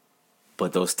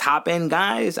 But those top-end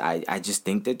guys, I just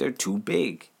think that they're too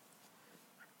big.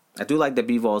 I do like that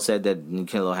Bivol said that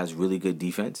Canelo has really good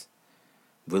defense,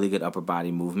 really good upper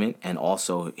body movement, and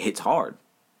also hits hard.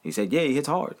 He said, yeah, he hits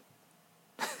hard.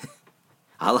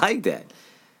 I like that.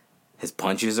 His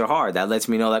punches are hard. That lets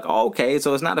me know, like, oh, okay,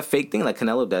 so it's not a fake thing. Like,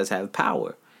 Canelo does have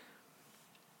power.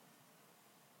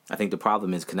 I think the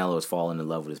problem is Canelo has fallen in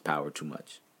love with his power too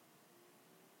much.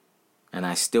 And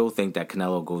I still think that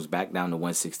Canelo goes back down to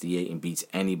 168 and beats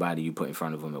anybody you put in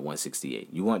front of him at 168.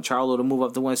 You want Charlo to move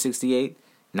up to 168?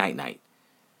 Night.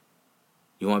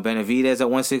 You want Benavidez at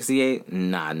 168?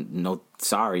 Nah, no,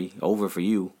 sorry, over for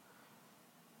you.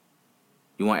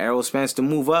 You want Errol Spence to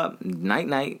move up?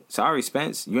 Night. Sorry,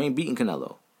 Spence, you ain't beating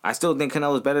Canelo. I still think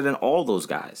Canelo's better than all those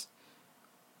guys.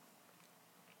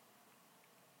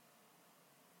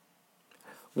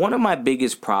 One of my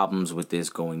biggest problems with this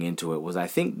going into it was I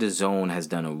think DAZN has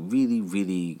done a really,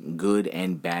 really good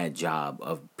and bad job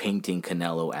of painting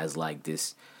Canelo as like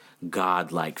this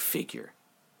godlike figure.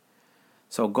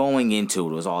 So going into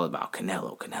it was all about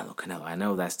Canelo. I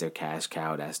know that's their cash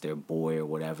cow, that's their boy or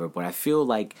whatever, but I feel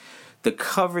like the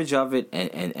coverage of it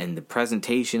and the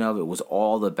presentation of it was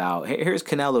all about, hey, here's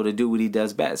Canelo to do what he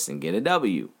does best and get a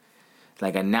W.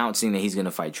 Like announcing that he's going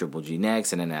to fight Triple G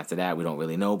next, and then after that, we don't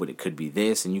really know, but it could be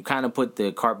this. And you kind of put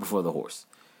the cart before the horse.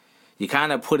 You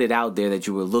kind of put it out there that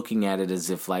you were looking at it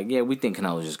as if, like, yeah, we think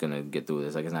Canelo's just going to get through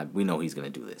this. Like, it's not, we know he's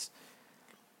going to do this.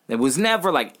 It was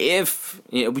never like if,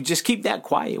 you know, we just keep that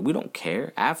quiet. We don't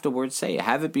care. Afterwards, say it.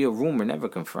 Have it be a rumor, never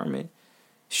confirm it.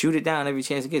 Shoot it down every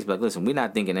chance it gets. But like, listen, we're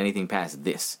not thinking anything past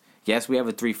this. Yes, we have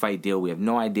a 3-fight deal. We have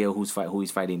no idea who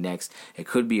he's fighting next. It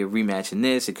could be a rematch in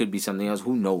this. It could be something else.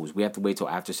 Who knows? We have to wait till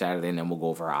after Saturday, and then we'll go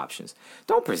over our options.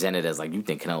 Don't present it as like you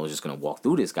think Canelo's just going to walk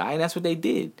through this guy, and that's what they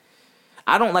did.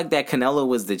 I don't like that Canelo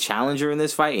was the challenger in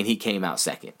this fight, and he came out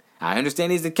second. I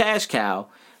understand he's the cash cow,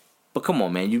 but come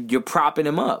on, man. You're propping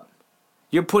him up.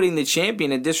 You're putting the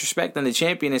champion and disrespecting the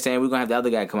champion and saying we're going to have the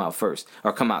other guy come out first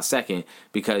or come out second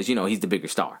because, you know, he's the bigger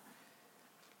star.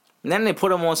 And then they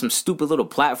put him on some stupid little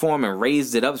platform and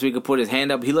raised it up so he could put his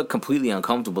hand up. He looked completely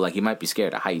uncomfortable, like he might be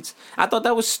scared of heights. I thought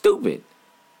that was stupid.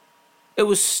 It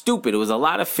was stupid. It was a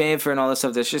lot of fanfare and all that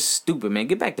stuff that's just stupid, man.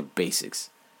 Get back to basics.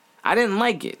 I didn't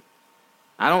like it.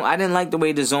 I didn't like the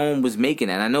way DAZN was making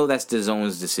it. And I know that's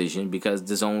DAZN's decision because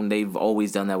DAZN, they've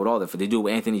always done that with all that. They do it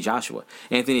with Anthony Joshua.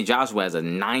 Anthony Joshua has a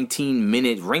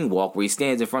 19-minute ring walk where he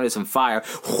stands in front of some fire.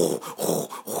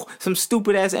 Some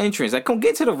stupid-ass entrance. Like, come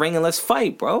get to the ring and let's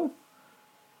fight, bro.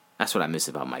 That's what I miss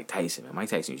about Mike Tyson, man. Mike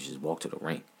Tyson used to just walk to the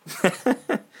ring.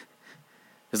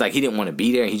 It's like he didn't want to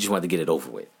be there. He just wanted to get it over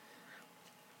with.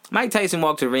 Mike Tyson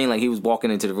walked to the ring like he was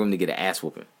walking into the room to get an ass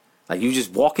whooping. Like, you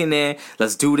just walk in there,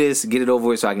 let's do this, get it over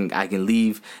with so I can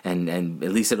leave, and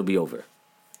at least it'll be over.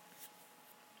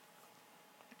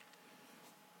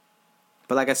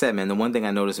 But like I said, man, the one thing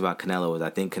I noticed about Canelo is I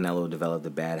think Canelo developed a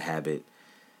bad habit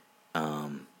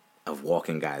of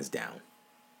walking guys down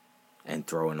and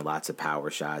throwing lots of power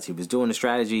shots. He was doing the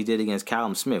strategy he did against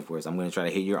Callum Smith, where I'm going to try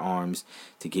to hit your arms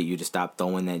to get you to stop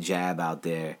throwing that jab out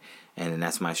there, and then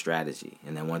that's my strategy.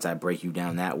 And then once I break you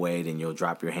down that way, then you'll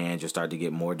drop your hands, you'll start to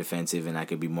get more defensive, and I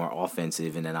could be more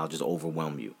offensive, and then I'll just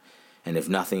overwhelm you. And if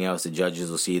nothing else, the judges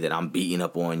will see that I'm beating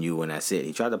up on you, and that's it.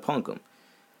 He tried to punk him.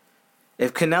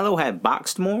 If Canelo had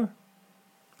boxed more,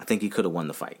 I think he could have won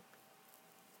the fight.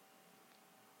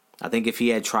 I think if he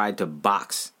had tried to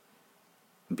box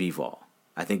Bivol,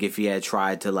 I think if he had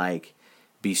tried to, like,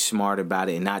 be smart about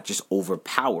it and not just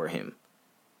overpower him,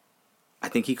 I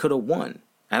think he could have won.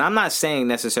 And I'm not saying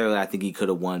necessarily I think he could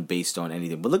have won based on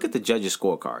anything, but look at the judges'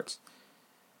 scorecards.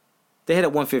 They had a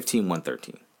 115,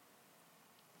 113.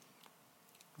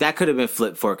 That could have been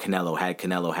flipped for Canelo had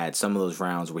Canelo had some of those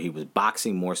rounds where he was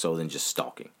boxing more so than just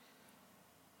stalking.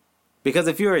 Because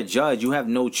if you're a judge, you have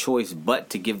no choice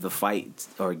but to give the fight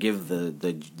or give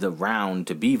the round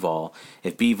to Bivol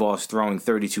if Bivol's throwing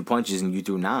 32 punches and you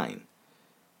threw 9.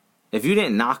 If you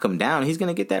didn't knock him down, he's going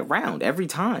to get that round every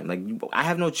time. Like, I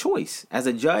have no choice. As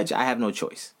a judge, I have no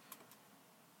choice.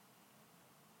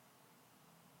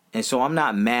 And so I'm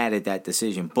not mad at that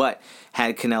decision. But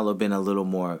had Canelo been a little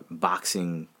more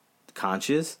boxing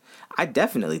conscious, I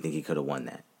definitely think he could have won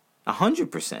that.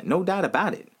 100%. No doubt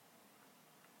about it.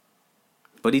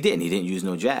 But he didn't. He didn't use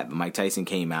no jab. Mike Tyson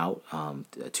came out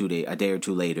a day or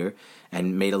two later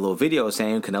and made a little video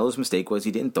saying Canelo's mistake was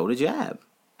he didn't throw the jab.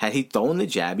 Had he thrown the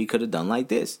jab, he could have done like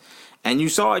this. And you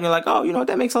saw it and you're like, oh, you know what?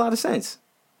 That makes a lot of sense.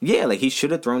 Yeah, like he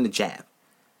should have thrown the jab.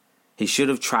 He should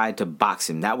have tried to box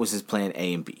him. That was his plan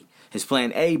A and B. His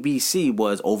plan A, B, C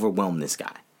was overwhelm this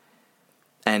guy.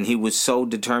 And he was so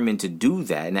determined to do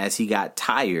that. And as he got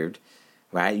tired,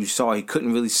 right, you saw he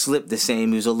couldn't really slip the same.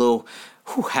 He was a little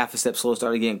half a step slow,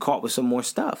 started getting caught with some more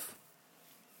stuff.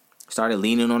 Started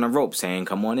leaning on a rope, saying,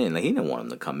 come on in. Like, he didn't want him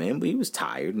to come in, but he was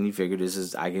tired. And he figured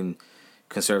I can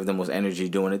conserve the most energy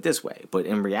doing it this way. But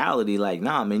in reality, like,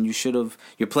 nah, man,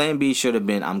 your plan B should have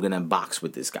been, I'm going to box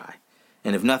with this guy.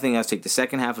 And if nothing else, take the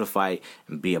second half of the fight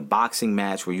and be a boxing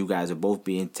match where you guys are both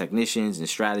being technicians and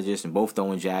strategists and both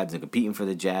throwing jabs and competing for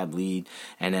the jab lead.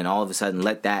 And then all of a sudden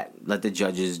let the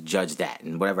judges judge that.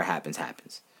 And whatever happens,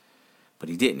 happens. But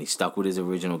he didn't. He stuck with his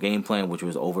original game plan, which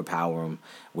was overpower him,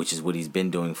 which is what he's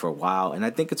been doing for a while. And I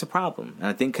think it's a problem. And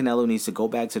I think Canelo needs to go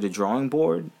back to the drawing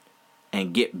board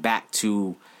and get back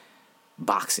to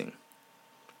boxing.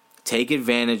 Take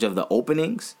advantage of the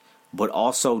openings, but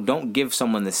also don't give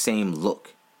someone the same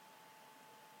look.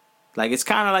 Like, it's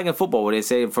kind of like in football where they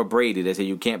say for Brady, they say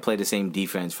you can't play the same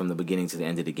defense from the beginning to the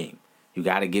end of the game. You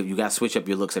got to switch up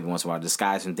your looks every once in a while,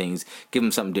 disguise some things, give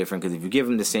him something different, because if you give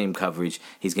him the same coverage,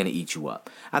 he's going to eat you up.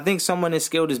 I think someone as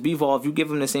skilled as Bivol, if you give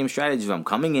him the same strategy, if I'm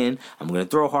coming in, I'm going to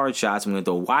throw hard shots, I'm going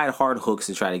to throw wide, hard hooks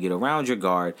to try to get around your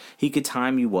guard, he could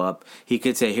time you up, he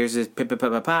could say, here's this pip,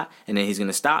 and then he's going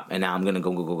to stop, and now I'm going to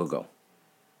go.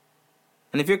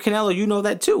 And if you're Canelo, you know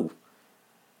that too.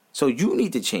 So you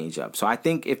need to change up. So I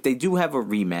think if they do have a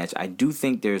rematch, I do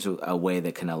think there's a way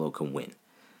that Canelo can win.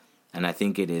 And I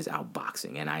think it is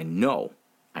outboxing. And I know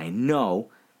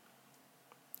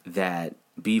that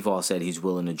Bivol said he's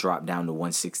willing to drop down to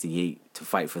 168 to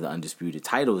fight for the undisputed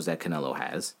titles that Canelo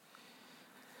has.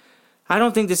 I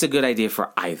don't think that's a good idea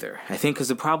for either. I think because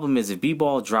the problem is if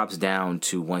Bivol drops down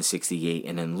to 168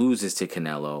 and then loses to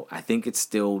Canelo, I think it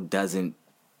still doesn't.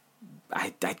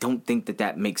 I don't think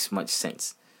that makes much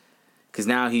sense. Because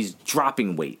now he's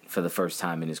dropping weight for the first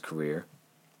time in his career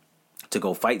to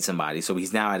go fight somebody, so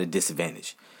he's now at a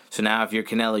disadvantage. So now if you're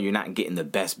Canelo, you're not getting the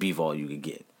best Bivol you could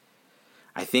get.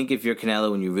 I think if you're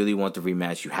Canelo and you really want the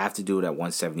rematch, you have to do it at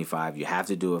 175. You have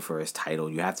to do it for his title.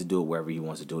 You have to do it wherever he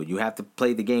wants to do it. You have to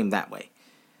play the game that way.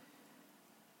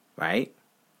 Right?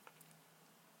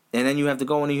 And then you have to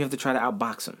go and you have to try to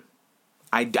outbox him.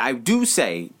 I do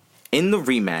say, in the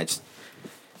rematch,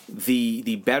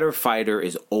 the better fighter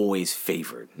is always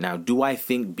favored. Now, do I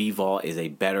think Bivol is a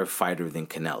better fighter than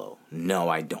Canelo? No,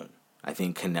 I don't. I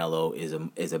think Canelo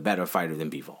is a better fighter than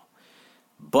Bivol.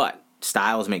 But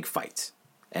styles make fights.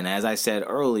 And as I said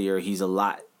earlier, he's a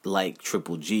lot like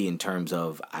Triple G in terms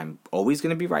of I'm always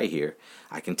going to be right here.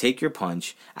 I can take your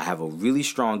punch. I have a really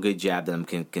strong, good jab that I'm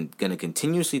going to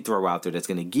continuously throw out there that's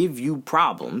going to give you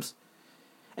problems.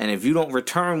 And if you don't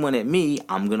return one at me,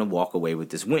 I'm going to walk away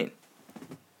with this win.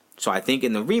 So I think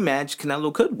in the rematch,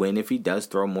 Canelo could win if he does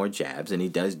throw more jabs and he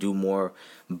does do more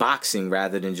boxing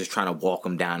rather than just trying to walk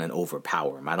him down and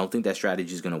overpower him. I don't think that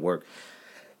strategy is going to work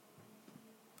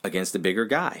against the bigger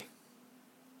guy.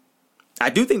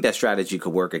 I do think that strategy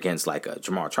could work against like a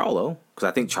Jermall Charlo, because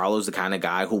I think Charlo's the kind of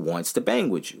guy who wants to bang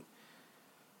with you.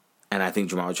 And I think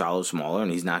Jermall Charlo's smaller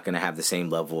and he's not going to have the same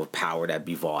level of power that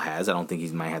Bivol has. I don't think he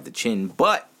might have the chin,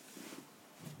 but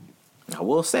I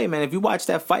will say, man, if you watch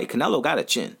that fight, Canelo got a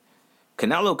chin.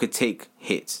 Canelo could take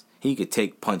hits. He could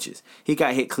take punches. He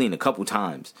got hit clean a couple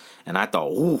times. And I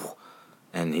thought, ooh.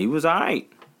 And he was all right.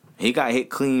 He got hit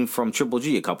clean from Triple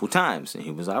G a couple times. And he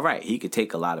was all right. He could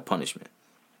take a lot of punishment.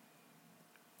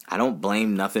 I don't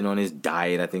blame nothing on his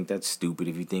diet. I think that's stupid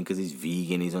if you think because he's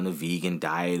vegan, he's on the vegan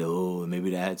diet. Oh,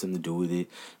 maybe that had something to do with it.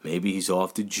 Maybe he's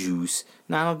off the juice.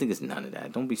 No, I don't think it's none of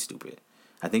that. Don't be stupid.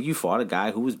 I think you fought a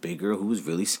guy who was bigger, who was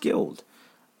really skilled.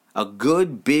 A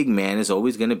good big man is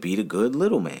always going to beat a good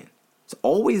little man. It's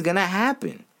always going to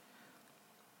happen.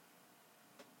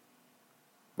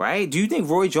 Right? Do you think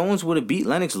Roy Jones would have beat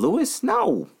Lennox Lewis?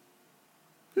 No.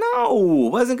 No,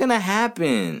 it wasn't going to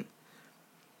happen.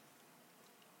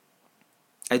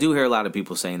 I do hear a lot of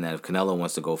people saying that if Canelo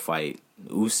wants to go fight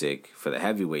Usyk for the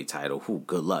heavyweight title,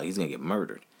 good luck. He's going to get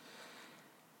murdered.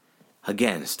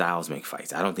 Again, styles make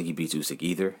fights. I don't think he beats Usyk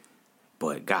either.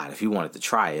 But, God, if he wanted to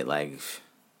try it, like...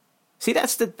 See,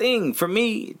 that's the thing. For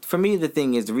me, the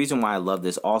thing is, the reason why I love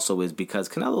this also is because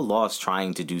Canelo lost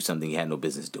trying to do something he had no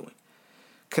business doing.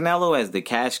 Canelo, as the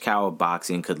cash cow of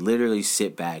boxing, could literally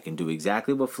sit back and do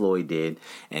exactly what Floyd did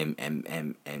and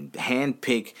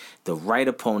handpick the right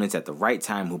opponents at the right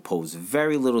time who pose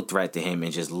very little threat to him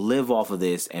and just live off of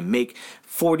this and make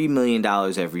 $40 million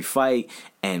every fight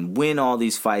and win all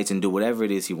these fights and do whatever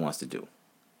it is he wants to do.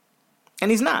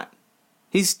 And he's not.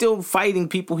 He's still fighting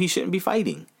people he shouldn't be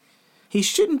fighting. He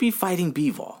shouldn't be fighting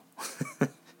Bivol.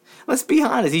 Let's be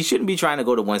honest. He shouldn't be trying to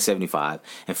go to 175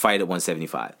 and fight at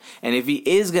 175. And if he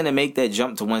is going to make that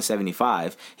jump to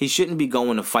 175, he shouldn't be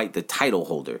going to fight the title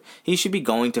holder. He should be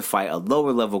going to fight a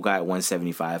lower level guy at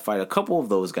 175, fight a couple of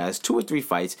those guys, 2 or 3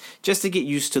 fights, just to get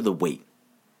used to the weight.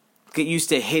 Get used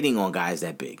to hitting on guys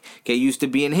that big. Get used to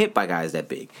being hit by guys that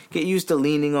big. Get used to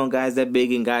leaning on guys that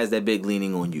big and guys that big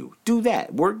leaning on you. Do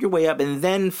that. Work your way up and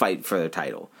then fight for the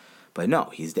title. But no,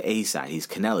 he's the A side. He's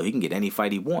Canelo. He can get any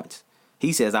fight he wants.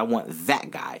 He says, I want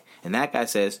that guy. And that guy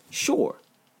says, sure.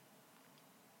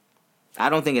 I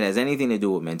don't think it has anything to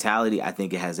do with mentality. I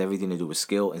think it has everything to do with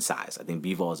skill and size. I think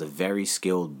Bivol is a very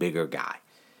skilled, bigger guy.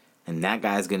 And that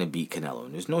guy's going to beat Canelo.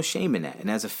 And there's no shame in that. And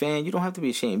as a fan, you don't have to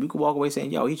be ashamed. You can walk away saying,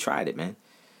 yo, he tried it, man.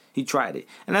 He tried it.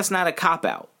 And that's not a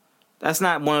cop-out. That's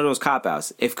not one of those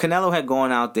cop-outs. If Canelo had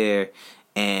gone out there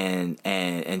and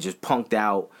just punked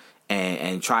out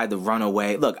and tried to run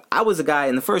away. Look, I was a guy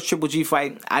in the first Triple G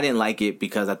fight. I didn't like it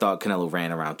because I thought Canelo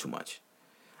ran around too much.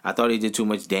 I thought he did too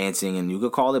much dancing, and you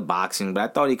could call it boxing, but I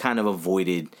thought he kind of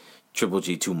avoided Triple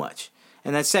G too much.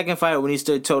 And that second fight, when he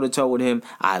stood toe-to-toe with him,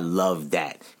 I loved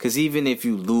that. Because even if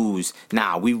you lose,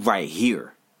 we right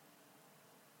here.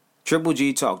 Triple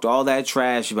G talked all that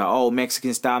trash about,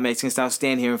 Mexican style,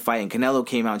 stand here and fight. And Canelo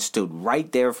came out and stood right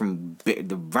there from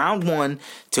the round 1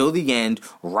 till the end,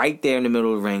 right there in the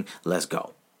middle of the ring. Let's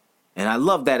go. And I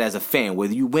love that as a fan.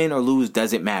 Whether you win or lose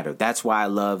doesn't matter. That's why I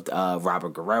loved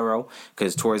Robert Guerrero,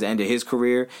 because towards the end of his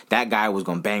career, that guy was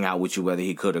going to bang out with you whether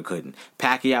he could or couldn't.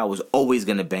 Pacquiao was always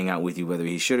going to bang out with you whether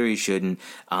he should or he shouldn't.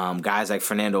 Guys like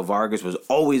Fernando Vargas was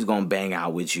always going to bang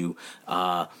out with you.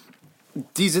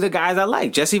 These are the guys I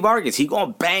like. Jesse Vargas, he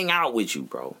going to bang out with you,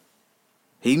 bro.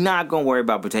 He's not going to worry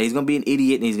about protect. He's going to be an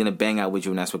idiot and he's going to bang out with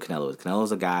you, and that's what Canelo is.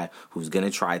 Canelo's a guy who's going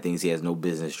to try things he has no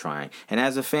business trying. And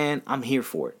as a fan, I'm here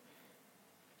for it.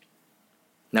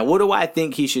 Now, what do I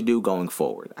think he should do going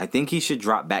forward? I think he should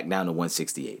drop back down to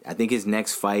 168. I think his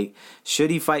next fight, should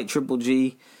he fight Triple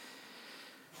G?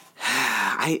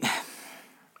 I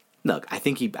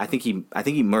think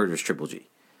he murders Triple G.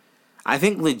 I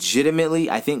think legitimately,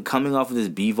 coming off of this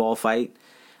Bivol fight,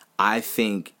 I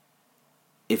think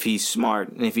if he's smart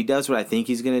and if he does what I think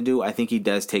he's going to do, I think he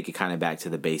does take it kind of back to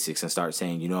the basics and start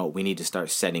saying, we need to start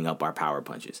setting up our power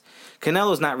punches.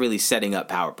 Canelo's not really setting up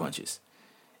power punches.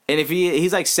 And if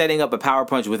he's like setting up a power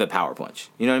punch with a power punch.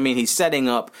 You know what I mean? He's setting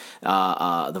up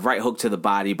the right hook to the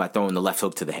body by throwing the left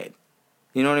hook to the head.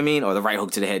 You know what I mean? Or the right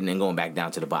hook to the head and then going back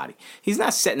down to the body. He's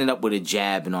not setting it up with a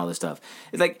jab and all this stuff.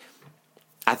 It's like,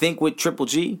 I think with Triple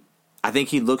G, I think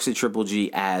he looks at Triple G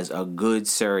as a good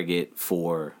surrogate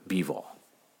for Bivol.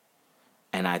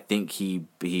 And I think he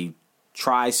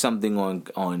tries something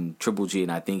on Triple G,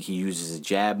 and I think he uses a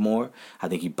jab more. I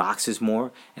think he boxes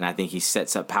more, and I think he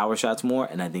sets up power shots more,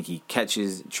 and I think he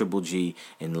catches Triple G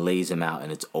and lays him out,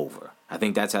 and it's over. I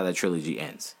think that's how that trilogy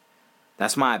ends.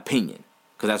 That's my opinion,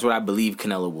 because that's what I believe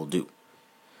Canelo will do.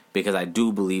 Because I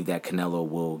do believe that Canelo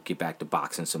will get back to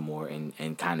boxing some more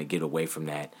and kind of get away from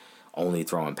that only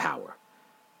throwing power.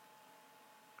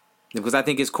 Because I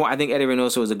think Eddie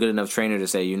Reynoso is a good enough trainer to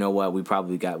say, you know what, we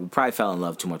probably fell in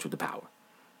love too much with the power.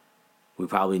 We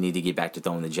probably need to get back to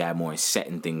throwing the jab more and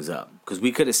setting things up. Because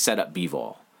we could have set up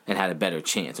Bivol and had a better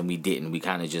chance, and we didn't. We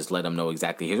kind of just let them know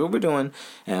exactly, here's what we're doing,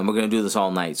 and we're going to do this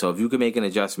all night. So if you can make an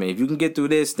adjustment, if you can get through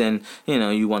this, then,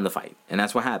 you won the fight. And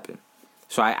that's what happened.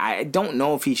 So I don't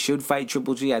know if he should fight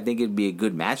Triple G. I think it'd be a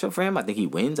good matchup for him. I think he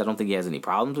wins. I don't think he has any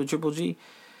problems with Triple G.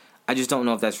 I just don't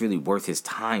know if that's really worth his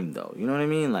time, though. You know what I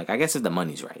mean? Like, I guess if the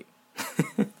money's right.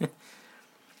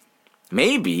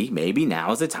 Maybe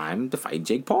now is the time to fight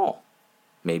Jake Paul.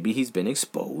 Maybe he's been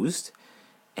exposed,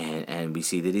 and we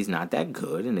see that he's not that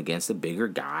good, and against a bigger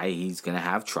guy, he's going to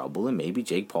have trouble, and maybe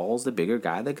Jake Paul's the bigger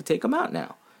guy that could take him out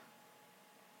now.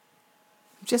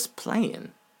 I'm just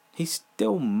playing. He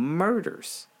still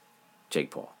murders Jake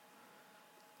Paul.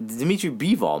 Dimitri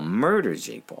Bivol murders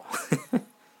Jake Paul.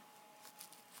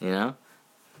 I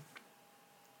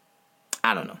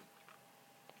don't know.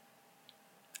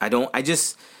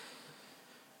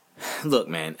 Look,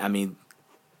 man, I mean,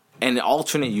 an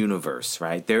alternate universe,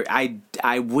 right?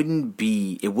 It wouldn't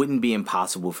be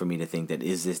impossible for me to think that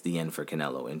is this the end for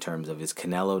Canelo in terms of is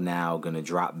Canelo now going to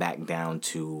drop back down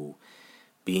to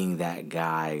being that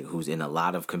guy who's in a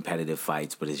lot of competitive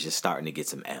fights, but is just starting to get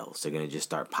some L's. They're going to just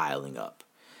start piling up.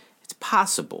 It's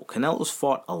possible. Canelo's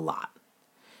fought a lot.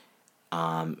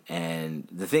 And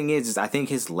the thing is I think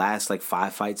his last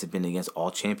 5 fights have been against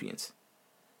all champions.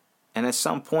 And at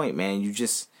some point, man,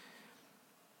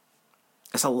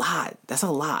 that's a lot. That's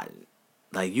a lot.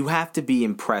 You have to be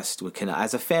impressed with Canelo.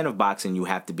 As a fan of boxing, you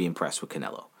have to be impressed with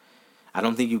Canelo. I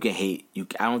don't think you can hate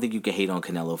on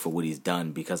Canelo for what he's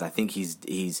done, because I think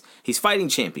he's fighting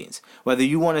champions. Whether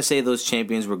you want to say those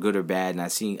champions were good or bad, and I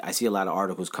see a lot of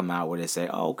articles come out where they say,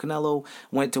 "Oh, Canelo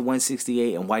went to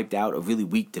 168 and wiped out a really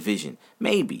weak division."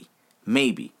 Maybe,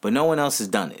 but no one else has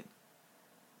done it.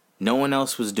 No one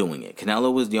else was doing it.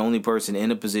 Canelo was the only person in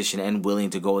a position and willing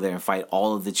to go there and fight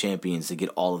all of the champions to get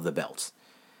all of the belts.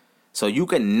 So you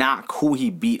can knock who he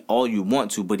beat all you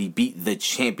want to, but he beat the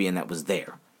champion that was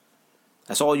there.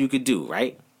 That's all you could do,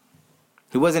 right?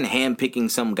 He wasn't handpicking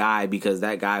some guy because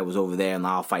that guy was over there and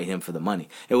I'll fight him for the money.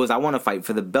 It was, I want to fight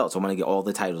for the belts. I want to get all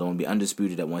the titles. I want to be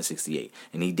undisputed at 168.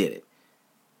 And he did it.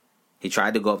 He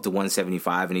tried to go up to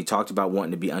 175, and he talked about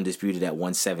wanting to be undisputed at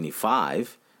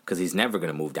 175 because he's never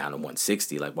going to move down to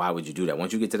 160. Why would you do that?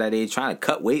 Once you get to that age, trying to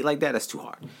cut weight like that, that's too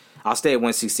hard. I'll stay at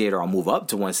 168 or I'll move up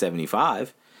to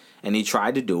 175. And he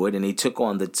tried to do it, and he took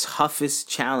on the toughest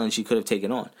challenge he could have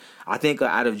taken on. I think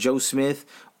out of Joe Smith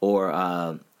or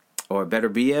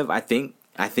Beterbiev, I think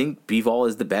Bivol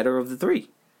is the better of the three.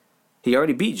 He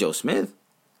already beat Joe Smith.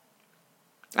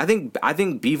 I think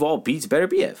Bivol beats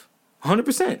Beterbiev,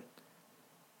 100%.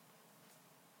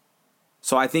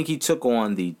 So I think he took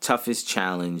on the toughest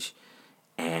challenge,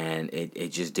 and it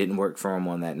just didn't work for him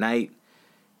on that night.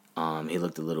 He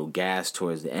looked a little gassed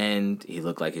towards the end. He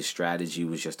looked like his strategy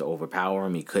was just to overpower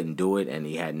him. He couldn't do it, and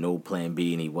he had no plan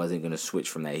B, and he wasn't going to switch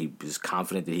from that. He was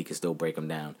confident that he could still break him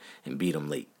down and beat him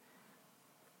late.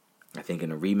 I think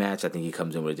in a rematch, I think he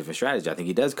comes in with a different strategy. I think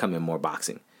he does come in more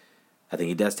boxing. I think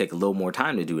he does take a little more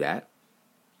time to do that.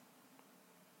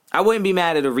 I wouldn't be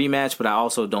mad at a rematch, but I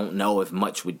also don't know if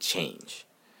much would change.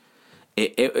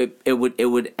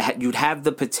 You'd have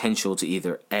the potential to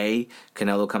either A,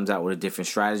 Canelo comes out with a different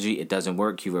strategy, it doesn't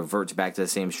work, he reverts back to the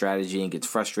same strategy and gets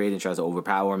frustrated and tries to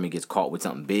overpower him and gets caught with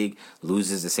something big,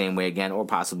 loses the same way again, or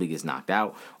possibly gets knocked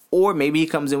out. Or maybe he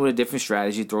comes in with a different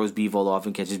strategy, throws Bivol off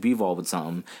and catches Bivol with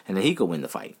something, and then he could win the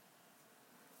fight.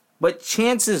 But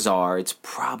chances are it's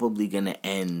probably going to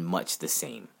end much the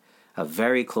same. A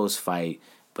very close fight,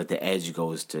 but the edge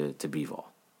goes to Bivol.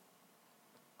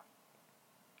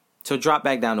 So drop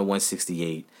back down to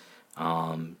 168.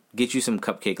 Get you some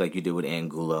cupcake like you did with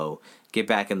Angulo. Get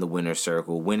back in the winner's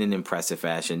circle. Win in impressive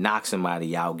fashion. Knock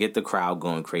somebody out. Get the crowd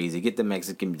going crazy. Get the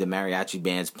mariachi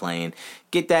bands playing.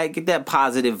 Get that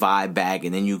positive vibe back,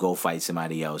 and then you go fight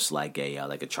somebody else like a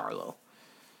Charlo.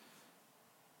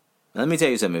 Now, let me tell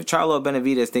you something. If Charlo or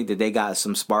Benavidez think that they got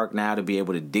some spark now to be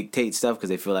able to dictate stuff because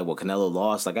they feel like, well, Canelo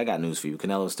lost, I got news for you.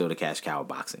 Canelo's still the cash cow of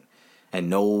boxing. And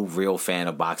no real fan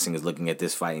of boxing is looking at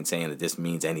this fight and saying that this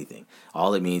means anything.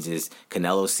 All it means is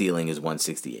Canelo's ceiling is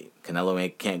 168.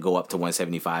 Canelo can't go up to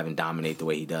 175 and dominate the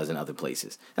way he does in other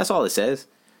places. That's all it says.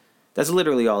 That's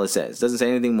literally all it says. It doesn't say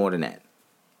anything more than that.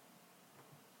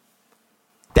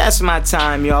 That's my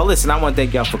time, y'all. Listen, I want to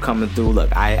thank y'all for coming through. Look,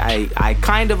 I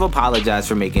kind of apologize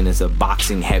for making this a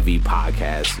boxing-heavy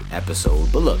podcast episode.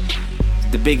 But look,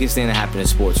 the biggest thing that happened in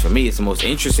sports for me. It's the most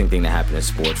interesting thing that happened in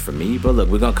sports for me. But look,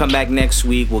 we're going to come back next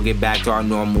week. We'll get back to our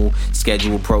normal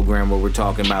scheduled program where we're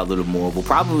talking about a little more. We'll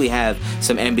probably have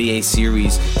some NBA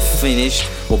series finished.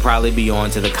 We'll probably be on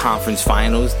to the conference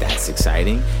finals. That's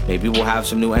exciting. Maybe we'll have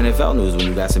some new NFL news when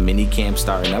you got some mini camps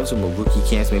starting up, some rookie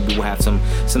camps. Maybe we'll have some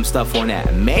stuff on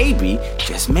that. Maybe,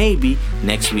 just maybe,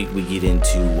 next week we get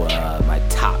into my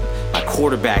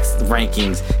quarterbacks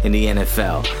rankings in the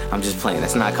NFL. I'm just playing.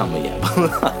 That's not coming yet.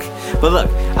 But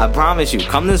look, I promise you,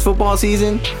 come this football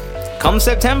season, come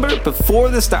September, before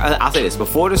the start of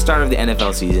the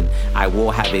NFL season, I will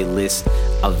have a list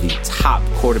of the top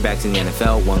quarterbacks in the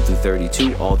NFL, 1 through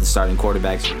 32, all the starting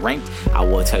quarterbacks ranked. I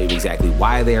will tell you exactly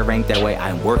why they are ranked that way.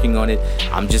 I'm working on it.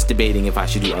 I'm just debating if I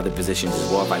should do other positions as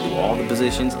well. If I do all the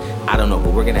positions, I don't know.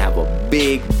 But we're going to have a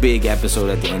big episode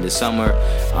at the end of summer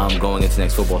going into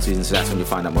next football season. So that's when you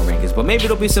find out my rankings. But maybe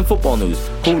there'll be some football news.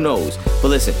 Who knows? But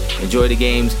listen, enjoy the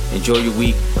games. Enjoy your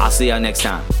week. I'll see y'all next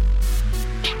time.